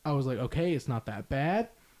like, okay, it's not that bad,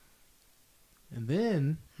 and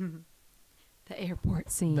then The airport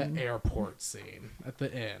scene. at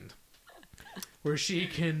the end where she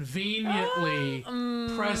conveniently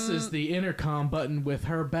presses the intercom button with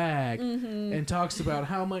her bag and talks about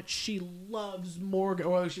how much she loves Morgan,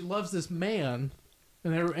 or she loves this man,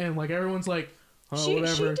 and like everyone's like, oh, whatever.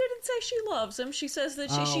 She didn't say she loves him. She says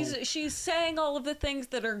that she's saying all of the things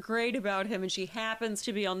that are great about him, and she happens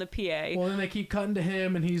to be on the PA. Well, then they keep cutting to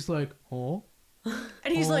him, and he's like, oh.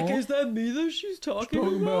 And he's like, is that me that she's talking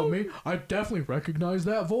About me? I definitely recognize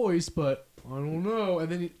that voice, but I don't know.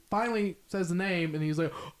 And then he finally says the name, and he's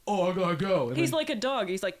like, oh, I gotta go. And He's then, like a dog.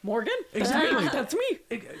 He's like, Morgan? Exactly. That's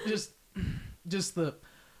me. Just the,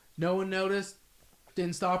 no one noticed,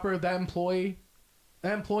 didn't stop her. That employee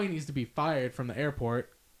needs to be fired from the airport.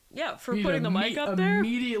 Yeah, for putting the mic up there.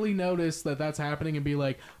 Immediately notice that that's happening and be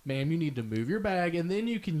like, ma'am, you need to move your bag, and then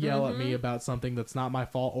you can yell at me about something that's not my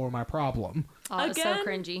fault or my problem. Oh, it's so Again?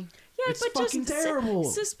 cringy. Yeah, It's but fucking just terrible.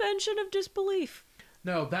 Suspension of disbelief.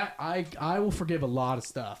 No, that I will forgive a lot of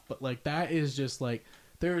stuff, but like that is just like,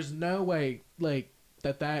 there's no way like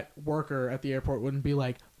that worker at the airport wouldn't be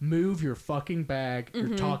like, move your fucking bag.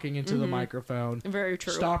 You're talking into the microphone. Very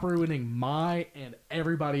true. Stop ruining my and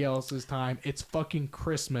everybody else's time. It's fucking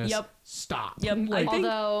Christmas. Yep. Stop. Yep. Like,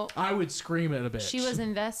 Although I would scream at a bitch. she was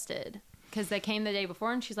invested because they came the day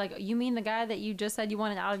before, and she's like, "You mean the guy that you just said you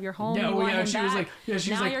wanted out of your home? Yeah, You well, want him she was back? like,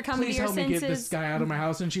 now you're coming please to your help me get this senses." guy out of my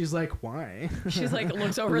house. And she's like, why? She's like,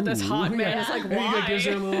 looks over at this hot man. It's like, And he like, gives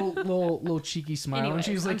her a why? little cheeky smile, Anyways, and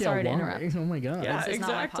she's like, I'm sorry to why? interrupt. Oh my god. Yeah. This is not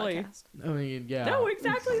my Exactly. podcast. I mean, yeah. No,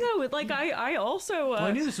 exactly. No, like I also. Well,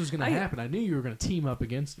 I knew this was gonna I- happen. I knew you were gonna team up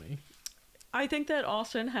against me. I think that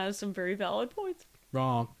Austin has some very valid points.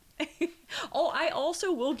 Wrong. Oh, I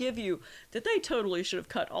also will give you that they totally should have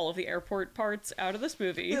cut all of the airport parts out of this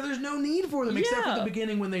movie. Yeah, there's no need for them except for Yeah. the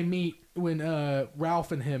beginning when they meet, when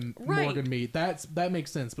Ralph and him Right. Morgan meet. That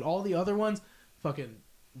makes sense. But all the other ones, fucking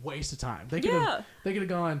waste of time. They could Yeah. have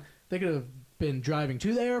gone. They could have been driving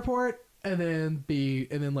to the airport and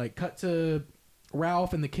then like cut to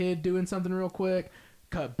Ralph and the kid doing something real quick.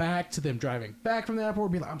 Cut back to them driving back from the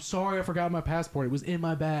airport. Be like, I'm sorry, I forgot my passport. It was in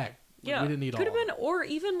my bag. Yeah, we didn't need could all have of been, or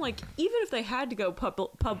even if they had to go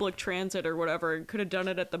public transit or whatever, could have done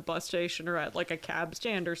it at the bus station or at like a cab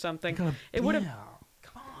stand or something. It would have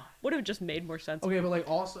Come on. would have just made more sense. Okay, but like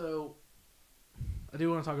also, I do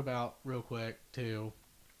want to talk about real quick too.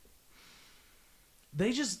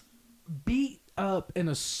 They just beat up and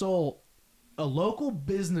assault a local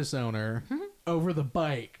business owner over the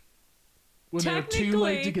bike when they're too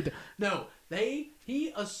late to get there. No,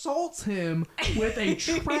 he assaults him with a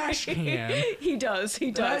trash can. He does.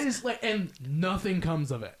 That is like, and nothing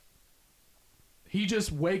comes of it. he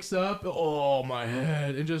just wakes up, oh my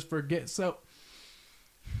head, and just forgets. So,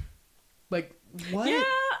 like, what? Yeah,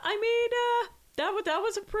 I mean, that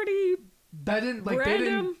was a pretty That didn't like random. they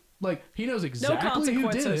didn't like. He knows exactly who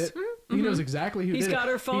did it. Mm-hmm. He knows exactly who He's did it. got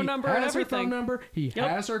her phone number and Has her everything. phone number. He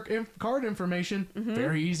has her card information.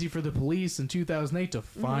 Very easy for the police in 2008 to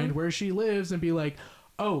find where she lives and be like,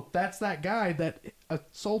 "Oh, that's that guy that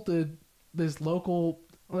assaulted this local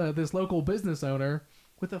business owner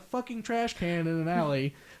with a fucking trash can in an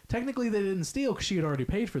alley." Technically, they didn't steal because she had already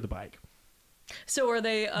paid for the bike. So are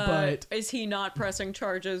they? But- Is he not pressing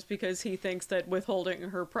charges because he thinks that withholding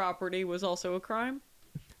her property was also a crime?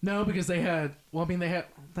 No, because they had. Well, I mean, they had.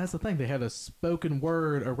 That's the thing. They had a spoken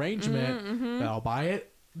word arrangement that I'll buy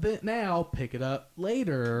it now, pick it up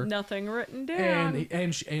later. Nothing written down.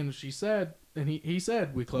 And she said, and he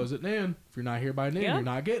said, we close at noon. If you're not here by noon, Yeah. you're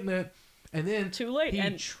not getting it. And then Too late, He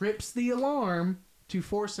and- trips the alarm to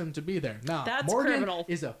force him to be there. Now, That's Morgan criminal.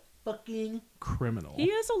 is a fucking criminal. He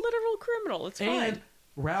is a literal criminal. It's And fine.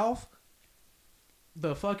 Ralph,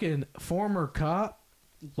 the fucking former cop,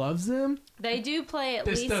 loves him. They do play at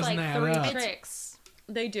This least doesn't like add 3 up. tricks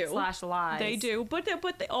They do. / lies. They do, but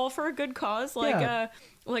they all for a good cause,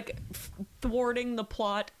 like thwarting the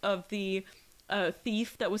plot of the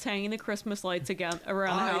thief that was hanging the Christmas lights again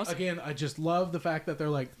around the house. Again, I just love the fact that they're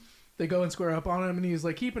like, they go and square up on him, and he's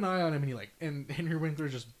like, keep an eye on him, and Henry Winkler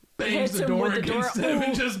just bangs Hits the him door with the door. against him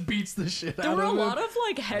and Ooh. just beats the shit There out were of a him. lot of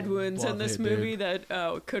like head wounds in Love this it, movie dude.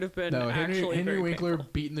 that could have been No, actually Henry very Winkler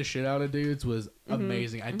painful. beating the shit out of dudes was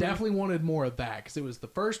amazing. I definitely wanted more of that because it was the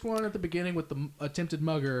first one at the beginning with the attempted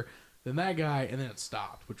mugger, then that guy, and then it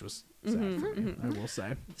stopped, which was sad for me, I will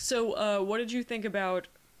say. So, what did you think about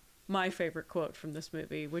my favorite quote from this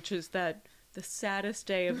movie, which is that the saddest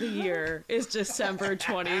day of the year is December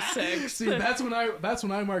 26th? See, that's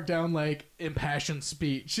when I marked down like impassioned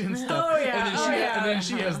speech and stuff. Oh, yeah. And then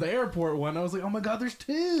she has the airport one. I was like, oh my god, there's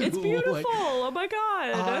 2. It's beautiful. Like, Oh my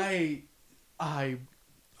god. I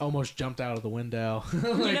almost jumped out of the window.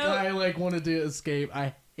 Like know- I like wanted to escape.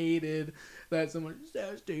 I hated that someone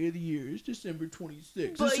saddest day of the year is December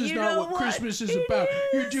 26th. But This is you not know what what? Christmas is It about.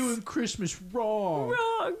 You're is. doing Christmas wrong.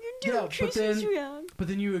 Wrong. You're doing Yeah, Christmas wrong. But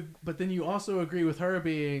then you also agree with her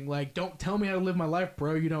being like, don't tell me how to live my life,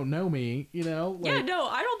 bro. You don't know me. You know? Like, Yeah, no,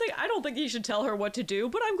 I don't think you should tell her what to do,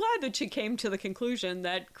 but I'm glad that she came to the conclusion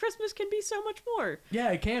that Christmas can be so much more. Yeah,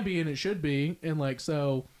 it can be and it should be. And like,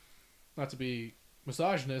 so, not to be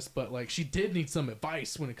misogynist, but like, she did need some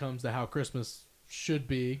advice when it comes to how Christmas should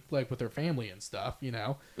be, like with her family and stuff, you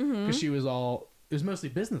know? Because it was mostly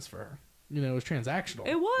business for her. You know, it was transactional.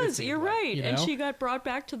 It was, seemed you're like, right. you And know? she got brought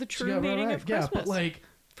back to the She true got brought meaning back. of Christmas. Yeah,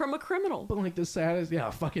 from a criminal. but like the saddest,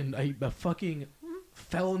 a fucking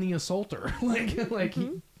felony assaulter. like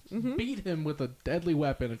he beat him with a deadly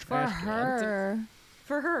weapon, a For trash can. her.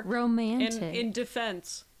 For her. Romantic. In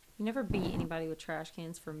defense. You never beat anybody with trash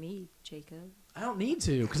cans for me, Jacob. I don't need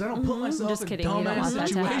to because I don't put myself Just in kidding, you don't dumbass want that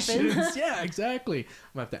to happen. situations. Yeah, exactly. I'm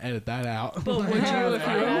gonna have to edit that out. But would you if you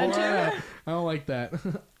had to? I don't like that.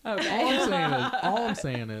 Okay. All I'm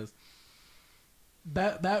saying is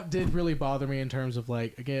that did really bother me in terms of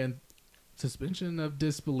like, again, suspension of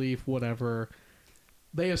disbelief, whatever.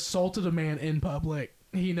 They assaulted a man in public.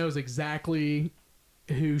 He knows exactly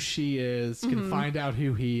who she is, can find out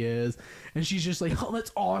who he is, and she's just like, oh,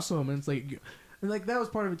 that's awesome. And it's like, and like that was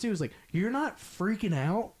part of it too. It's like, you're not freaking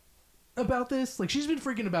out about this. Like, she's been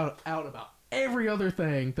freaking out about every other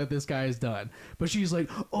thing that this guy has done, but she's like,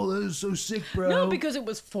 oh, that is so sick, bro. No, because it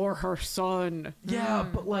was for her son. Yeah,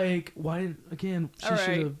 but like, why? Again, she All right,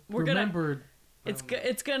 should have remembered.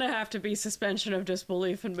 It's gonna have to be suspension of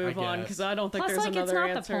disbelief and move on, guess. because I don't think Plus, there's like, it's another not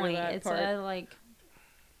the answer to point. that It's part. like,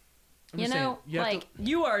 I'm you just know, saying, you have like,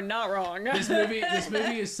 You are not wrong. this movie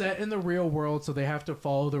is set in the real world, so they have to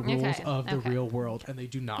follow the rules Okay, of the okay. real world, and they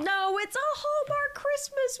do not. No, it's a Hallmark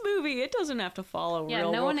Christmas movie. It doesn't have to follow Yeah,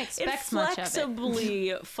 real no world. one expects much of it. It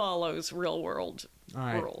flexibly follows real world All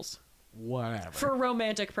right. rules Whatever. for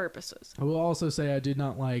romantic purposes. I will also say I did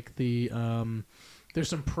not like the. There's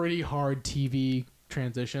some pretty hard TV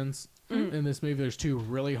transitions in this movie. There's 2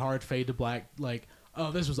 really hard fade to black. Like,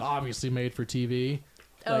 oh, this was obviously made for TV.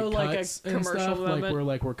 Oh, like a cuts and commercial stuff. moment.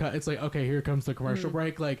 Like we're cut. It's like, okay, here comes the commercial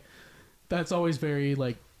break. Like, that's always very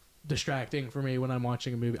like distracting for me when I'm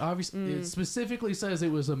watching a movie. Obviously, it specifically says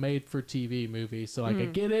it was a made for TV movie, so like I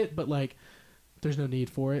get it, but like, there's no need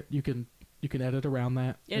for it. You can edit around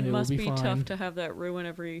that. It and must will be fine. tough to have that ruin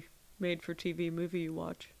every made-for-TV movie you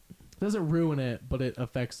watch. It doesn't ruin it, but it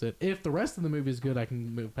affects it. If the rest of the movie is good, I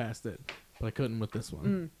can move past it, but I couldn't with this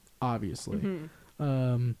one, obviously.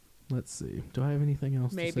 Let's see. Do I have anything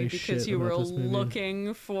else Maybe to say because shit you were about this movie?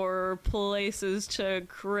 looking for places to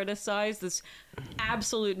criticize this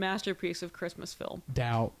absolute masterpiece of Christmas film.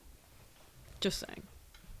 Doubt. Just saying.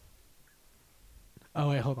 Oh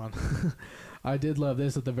wait, hold on. I did love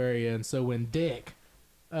this at the very end. So when Dick,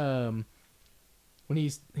 when he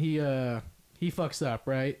fucks up,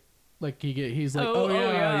 right? Like he's like,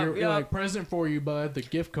 you're like, present for you, bud. The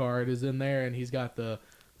gift card is in there, and he's got the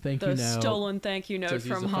thank you note. The stolen thank you note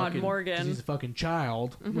from Hod Morgan. He's a fucking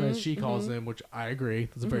child, as she calls him, which I agree.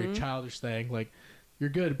 That's a very childish thing. Like, you're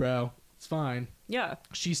good, bro. It's fine. Yeah.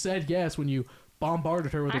 She said yes when you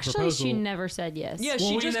bombarded her with a proposal. Actually, she never said yes. Yeah,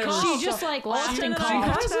 Well, she just like laughed and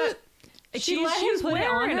called. She let him put it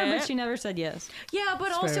on her, but she never said yes. Yeah, but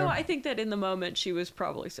It's also fair. I think that in the moment she was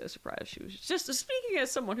probably so surprised. She was just speaking as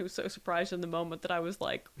someone who's so surprised in the moment that I was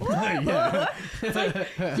like, Yeah. it's like,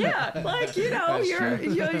 yeah, like you know, That's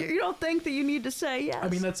you don't think that you need to say yes. I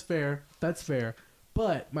mean, that's fair. That's fair.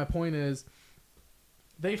 But my point is,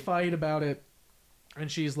 they fight about it, and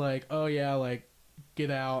she's like, "Oh yeah, like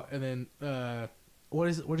get out." And then,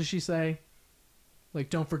 what does she say? Like,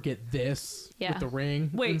 don't forget this with the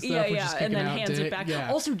ring. Wait, and stuff, yeah, and then hands it back. Yeah.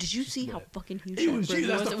 Also, did you see how fucking huge It was huge.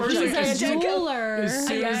 That's the first He's thing. a jeweler. As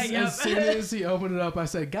soon as he opened it up, I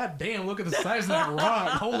said, "God damn, look at the size of that rock!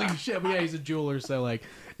 Holy shit!" But yeah, he's a jeweler, so like,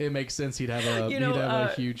 it makes sense he'd have a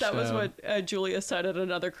a huge. That was what Julia said at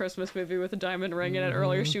another Christmas movie with a diamond ring in it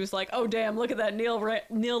earlier. She was like, "Oh damn, look at that Neil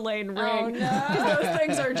Lane ring." Oh, no. 'Cause those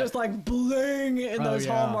things are just like bling in those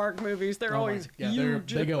Hallmark movies. They're always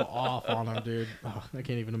huge. They go off on them, dude. Oh, I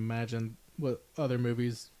can't even imagine what other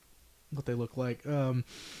movies, what they look like.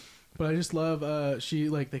 But I just love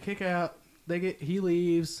they kick out. He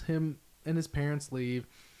leaves, him and his parents leave.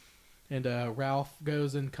 And Ralph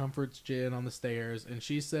goes and comforts Jen on the stairs, and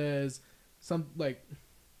she says something like,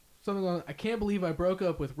 "I can't believe I broke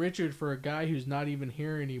up with Richard for a guy who's not even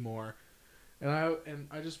here anymore." And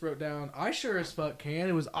I just wrote down, "I sure as fuck can."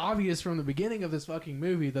 It was obvious from the beginning of this fucking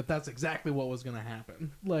movie that that's exactly what was gonna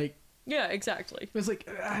happen. Like, yeah, exactly. it's like,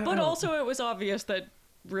 But also, it was obvious that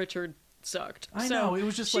Richard sucked. I know, it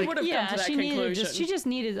was just she like, would have come to that conclusion. She just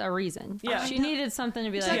needed a reason. Yeah. She needed something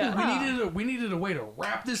to be exactly. like, We needed a way to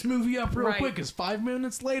wrap this movie up real quick, because 5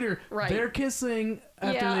 minutes later, they're kissing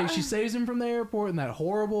after she saves him from the airport in that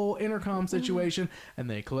horrible intercom situation, and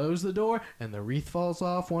they close the door, and the wreath falls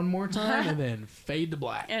off one more time, and then fade to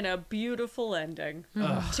black. And a beautiful ending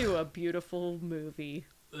to a beautiful movie.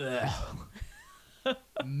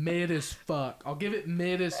 Mid as fuck. I'll give it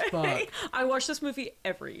mid as fuck. I watch this movie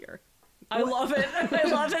every year. I love it. I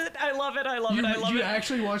love it. I love it. I love it. I love it. You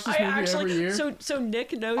actually watch this movie every year? So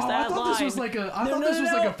Nick knows that I thought line. this was like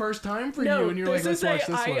a first time for you, and you're like, let's watch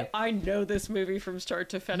this one. I know this movie from start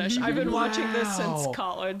to finish. I've been watching this since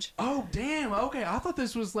college. Oh damn! Okay, I thought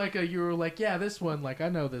this was like you were like, yeah, this one. Like, I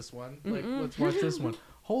know this one. Like, let's watch this one.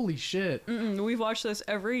 Holy shit! We've watched this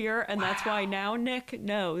every year, and that's why now Nick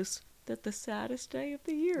knows that the saddest day of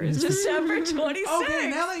the year is December 26th. Okay,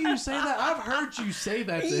 now that you say that, I've heard you say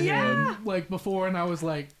that to him like before, and I was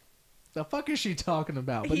like, the fuck is she talking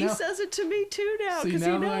about? But he now, says it to me too now. See,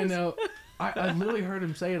 now now he knows. that I know, I literally heard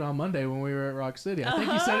him say it on Monday when we were at Rock City. I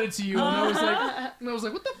think he said it to you, and I was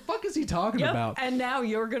like, what the fuck is he talking about? And now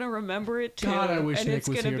you're gonna remember it too. God, I wish and Nick it's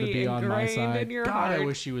was gonna here to be on my side. God, I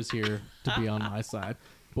wish he was here to be on my side.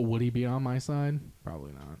 But would he be on my side?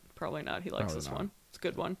 Probably not. Probably not. He likes Probably this not. one. It's a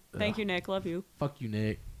good one. Thank you, Nick. Love you. Fuck you,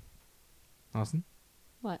 Nick. Austin?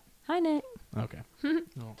 what? Hi, Nick. Okay.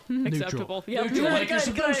 Acceptable. Neutral. Yep. Neutral, like you're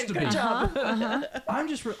supposed to be. Good job. I'm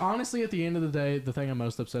just honestly, at the end of the day, the thing I'm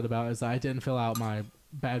most upset about is that I didn't fill out my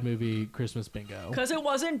bad movie Christmas bingo. Because it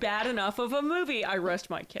wasn't bad enough of a movie. I rest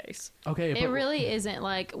my case. Okay, It really isn't.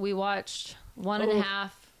 Like, we watched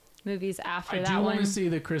 1.5 movies after I that do one. want to see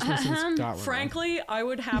the Christmas in Scotland. Frankly, I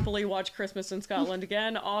would happily watch Christmas in Scotland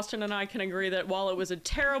again. Austin and I can agree that while it was a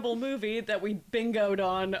terrible movie that we bingoed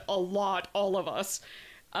on a lot, all of us,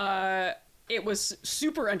 it was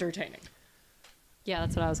super entertaining. Yeah,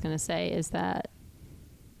 that's what I was going to say, is that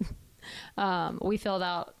we filled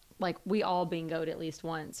out, like, we all bingoed at least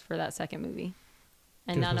once for that second movie.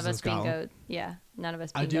 And none of Christmas in us Scotland? bingoed. Yeah, none of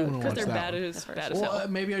us bingoed. I do wanna Because watch they're that bad one. as Bad hell. Well,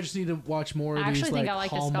 maybe I just need to watch more of I these. actually think I like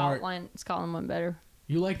Hallmark. the Scotland one better.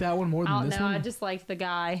 You like that one more I than don't this know. one? I just liked the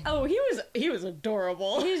guy. Oh, he was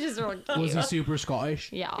adorable. He's just really cute. Was he super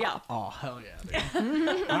Scottish? Yeah. Yeah. Oh hell yeah!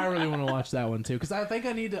 Dude. I really want to watch that one too, because I think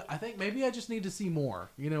I think maybe I just need to see more.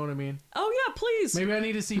 You know what I mean? Oh yeah, please. Maybe I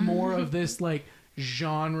need to see more of this like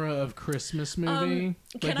genre of Christmas movie.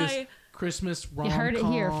 Can like this I- Christmas rom-com You heard it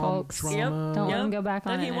here, folks. drama. Don't let him go back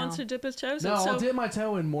on That it he now. wants to dip his toes in. No, So I'll dip my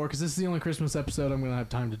toe in more because this is the only Christmas episode I'm going to have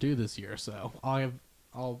time to do this year. So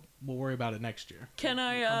we'll worry about it next year. Can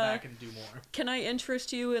I We'll come back and do more? Can I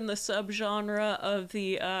interest you in the subgenre of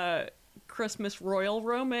the Christmas royal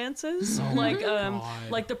romances, Oh like my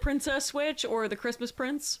God. like the Princess Switch or the Christmas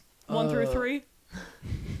Prince, 1 through 3?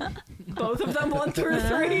 Both of them 1 through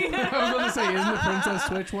 3. I was going to say, isn't the Princess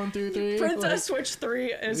Switch 1 through 3? Princess Switch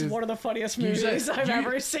 3 is one of the funniest movies I've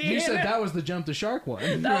ever seen. You said that was the Jump the Shark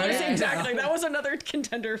one. That was right? exactly. That was another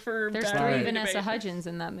contender for. There's best 3 movie Vanessa debate. Hudgens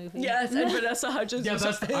in that movie. Yes, and Vanessa Hudgens. Yeah, is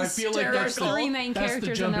I feel like that's hysterical. 3 main that's the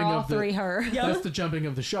characters and they're jumping all of the- 3 her. Yeah. That's the jumping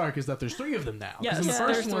of the shark, is that there's 3 of them now. 'Cause Yes, in the yeah.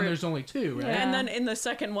 first There's one, 3. there's only 2, right? Yeah. And then in the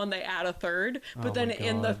second one, they add a third. But Oh then my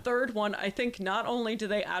in the God. third one, I think not only do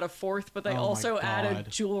they add a 4th, but they Oh my also God. added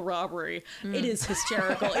jewel robbery. It is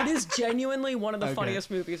hysterical. It is genuinely one of the Okay. funniest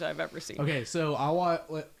movies I've ever seen. Okay, so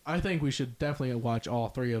I think we should definitely watch all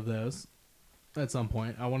 3 of those at some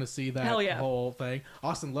point. I want to see that Hell yeah. whole thing.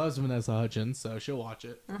 Austin loves Vanessa Hudgens, so she'll watch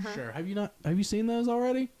it. Sure. Have you seen those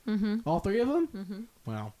already? Mm-hmm. All 3 of them?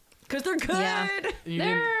 Mm-hmm. Wow. Because they're good. Yeah. You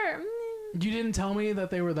They're. didn't tell me that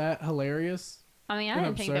they were that hilarious. I mean, I and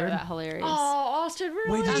didn't think they were absurd. that hilarious. Oh, Austin,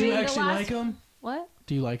 really? Wait, did I you mean, the actually last- like them? What?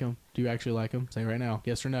 Do you like them? Do you actually like them? Say right now,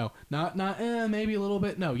 yes or no. Not maybe a little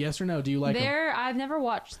bit. No, yes or no. Do you like them? I've never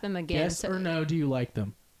watched them again. Yes so- or no? Do you like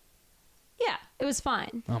them? Yeah, it was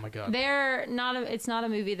fine. Oh my God. It's not a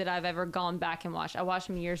movie that I've ever gone back and watched. I watched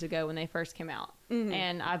them years ago when they first came out,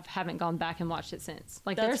 and I haven't gone back and watched it since.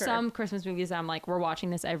 Like, That's there's fair. some Christmas movies that I'm like, we're watching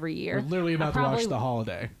this every year. We're literally about to watch The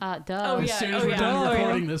Holiday. Duh. Oh, As yeah. soon as we're yeah. done Oh, yeah.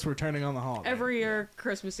 recording this, we're turning on The Holiday. Every year,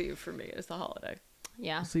 Christmas Eve for me is the holiday.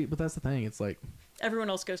 Yeah. See, but that's the thing. It's like,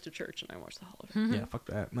 Everyone else goes to church, and I watch the holiday. yeah, fuck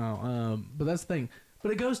that. No, but that's the thing.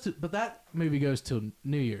 But that movie goes till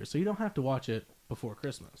New Year's, so you don't have to watch it before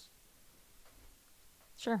Christmas.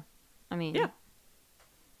 Sure. I mean, Yeah.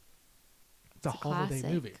 It's a a holiday classic.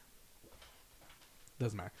 movie.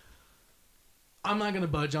 Doesn't matter. I'm not gonna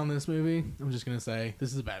budge on this movie. I'm just gonna say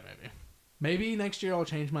this is a bad movie. Maybe next year I'll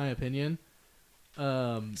change my opinion.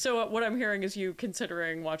 So what I'm hearing is you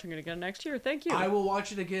considering watching it again next year. Thank you. I will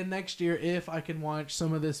watch it again next year if I can watch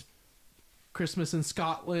some of this Christmas in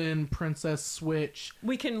Scotland, Princess Switch.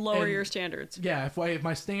 We can lower And- your standards. Yeah, if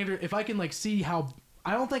I can like see how,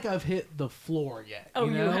 I don't think I've hit the floor yet. Oh,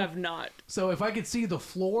 you know? you have not. So if I could see the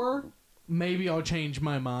floor, maybe I'll change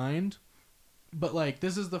my mind. But like,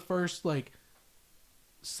 this is the first like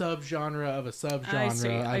subgenre of a I subgenre see,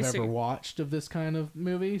 I I've see. ever watched of this kind of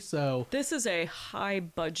movie. So, This is a high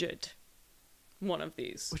budget one of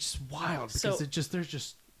these. which is wild because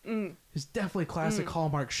So- it's definitely classic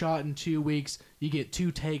Hallmark shot in 2 weeks. You get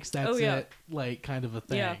 2 takes. That's Oh, yeah. it. Like kind of a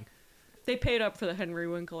thing. Yeah. They paid up for the Henry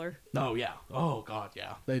Winkler. Oh yeah. Oh god,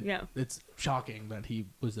 yeah. Yeah. It's shocking that he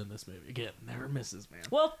was in this movie. Again, never misses, man.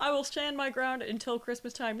 Well, I will stand my ground until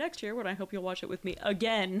Christmas time next year when I hope you'll watch it with me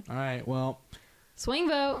again. All right. Well, swing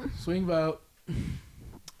vote. swing vote.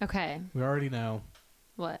 Okay. We already know.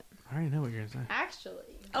 What? I already know what you're gonna say.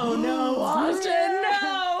 Actually, Oh no, Austin,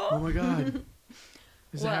 no! Oh my god.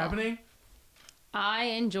 Is it Well, happening? I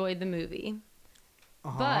enjoyed the movie,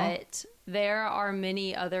 but there are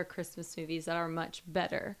many other Christmas movies that are much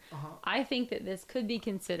better. I think that this could be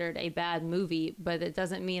considered a bad movie, but it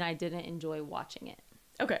doesn't mean I didn't enjoy watching it.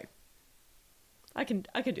 Okay. I can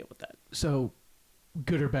deal with that. So,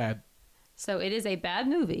 good or bad? So it is a bad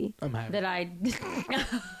movie I'm happy. that I.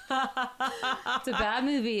 It's a bad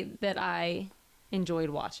movie that I enjoyed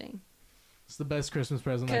watching. It's the best Christmas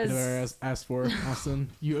present I could have ever asked for, Austin.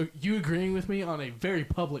 You agreeing with me on a very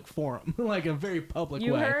public forum, like a very public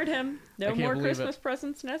You way. heard him. I No can't more believe Christmas it.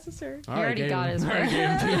 presents necessary. I He already gave got him- his I already way. gave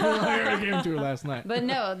him to her. I already gave him to her last night. But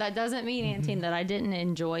no, that doesn't mean, Antine, that I didn't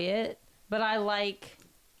enjoy it. But I like.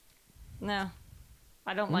 No,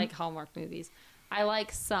 I don't like Hallmark movies. I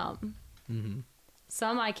like some.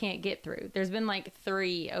 Some I can't get through. There's been like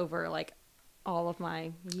 3 over like all of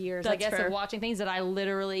my years, I That's guess, fair. of watching things that I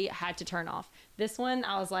literally had to turn off. This one,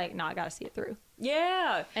 I was like, no, I got to see it through.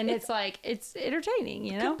 Yeah. And it's like, it's entertaining,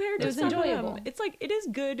 you know? Compared It to was some of them, enjoyable. it's like it is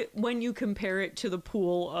good when you compare it to the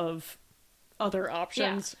pool of other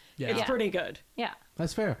options. Yeah. It's Yeah. pretty good. Yeah.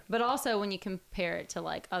 That's fair. But also when you compare it to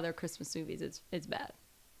like other Christmas movies, it's bad.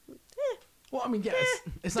 Well, I mean, yeah,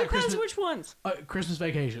 it's not Depends Christmas. which ones. Christmas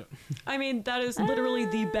Vacation. I mean, that is literally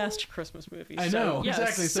the best Christmas movie. I so, know, yes.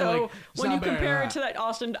 exactly. So, So, like, it's when not you better compare than it to that,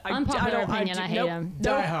 Austin, I Unpopular don't. opinion, I hate nope, him. Nope,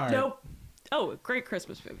 Die Hard. Nope. Oh, great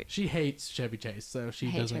Christmas movie. She hates Chevy Chase, so she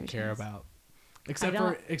hate doesn't Chevy care Chase. about. I Except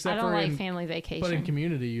don't, for I don't like in, Family Vacation. but in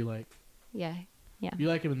Community, you like Yeah. you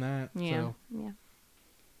like him in that. Yeah. So Yeah.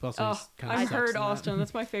 Also, Oh, he's kinda I've sucks heard in that. Austin.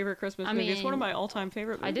 That's my favorite Christmas movie. It's one of my all-time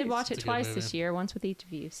favorite movies. I did watch it It's a good twice movie. this year, once with each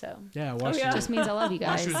of you. So Yeah, watch yeah. it. just means I love you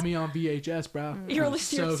Watch guys. it with me on VHS, bro. You're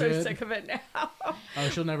so good. sick of it now. Oh,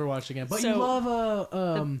 she'll never watch it again. But So- you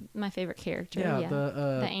love My favorite character. yeah, Yeah,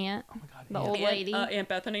 the aunt, oh my god, the old lady. Aunt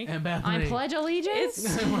Bethany. and Bethany. I pledge allegiance.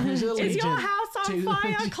 Is your house on to fire,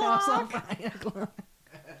 the house on Clark? fire, Clark.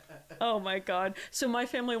 Oh my god. So my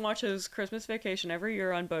family watches Christmas Vacation every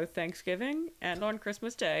year on both Thanksgiving and on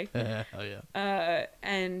Christmas Day. Oh yeah.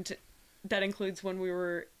 And that includes when we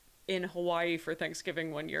were in Hawaii for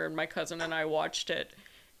Thanksgiving one year, and my cousin and I watched it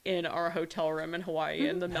in our hotel room in Hawaii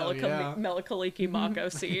in the yeah. Melikaliki Mako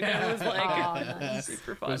scene. Yeah. It was like Oh, nice.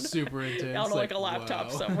 super It fun. was super intense. On like a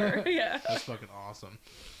laptop whoa. somewhere. Yeah. That's fucking awesome.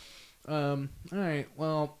 All right.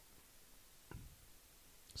 Well,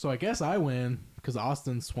 so I guess I win because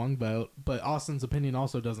Austin swung vote, but Austin's opinion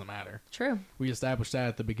also doesn't matter. True. We established that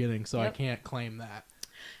at the beginning, so I Yep. can't claim that,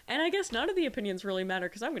 And I guess none of the opinions really matter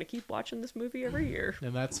because I'm going to keep watching this movie every year.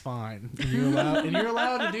 and that's fine. And you're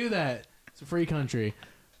allowed to do that. It's a free country.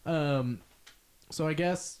 So I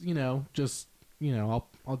guess I'll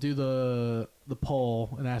do the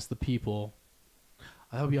poll and ask the people.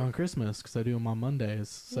 I hope you on Christmas because I do them on Mondays.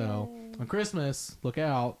 So on Christmas, look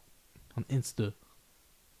out on Insta.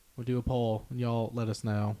 We'll do a poll and y'all let us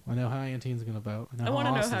know. I know how Antine's gonna vote. I want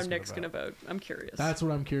to know how Austin's Nick's going to vote. I'm curious. That's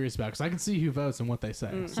what I'm curious about because I can see who votes and what they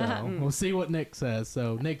say. So we'll see what Nick says.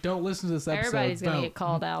 So Nick, don't listen to this episode. Everybody's gonna vote. get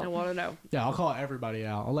called I out. want to know. Yeah, I'll call everybody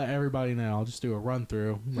out. I'll let everybody know. I'll just do a run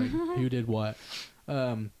through like who did what.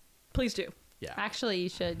 Please do. Yeah. Actually, you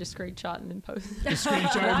should just screenshot and then post. Just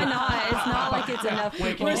screenshot. Why not? It's not like it's enough.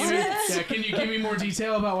 Wait, people. can you give me more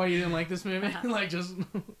detail about why you didn't like this movie? Like, just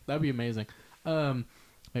that'd be amazing.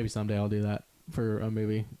 Maybe someday I'll do that for a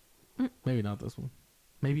movie. Maybe not this one.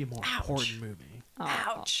 Maybe a more important movie,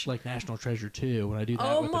 Ouch. like National Treasure 2. When I do that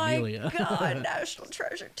Oh with my Amelia. god, National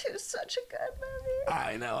Treasure 2 is such a good movie.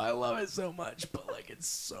 I know, I love it so much, but like it's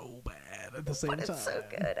so bad at the same time. It's so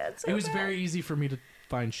good. It's so It was bad. very easy for me to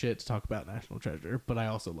find shit to talk about National Treasure, but I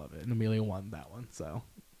also love it. And Amelia won that one, so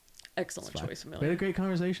Excellent fine. choice, We had Amelia. a great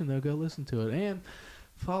conversation though. Go listen to it and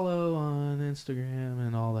follow on Instagram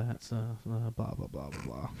and all that stuff. Blah blah blah blah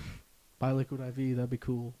blah. Buy Liquid IV. That'd be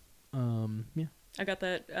cool. Yeah. I got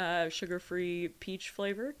that sugar-free peach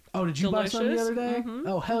flavored. Oh, did you buy some the Delicious. other day? Mhm.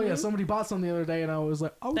 Oh hell yeah! Somebody bought some the other day, and I was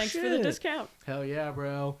like, oh Thanks shit! for the discount. Hell yeah,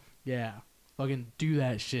 bro. Yeah. Fucking do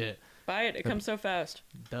that shit. Buy it. It comes so fast.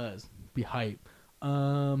 It does. Be hype.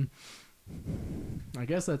 I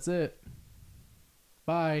guess that's it.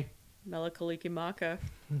 Bye. Melikaliki Maka.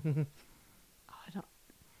 I don't.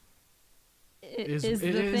 Is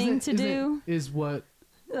the thing to do? Is what?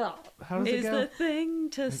 Ugh. How does it Is go? the thing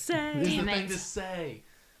to say. Is the Damn thing it. to say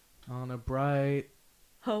on a bright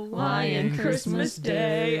Hawaiian Christmas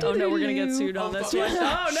Day. Oh no, we're gonna get sued on this one.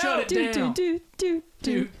 Oh no. Shut it down. Do do do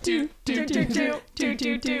do do do do do do do do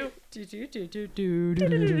do do do do do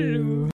do do.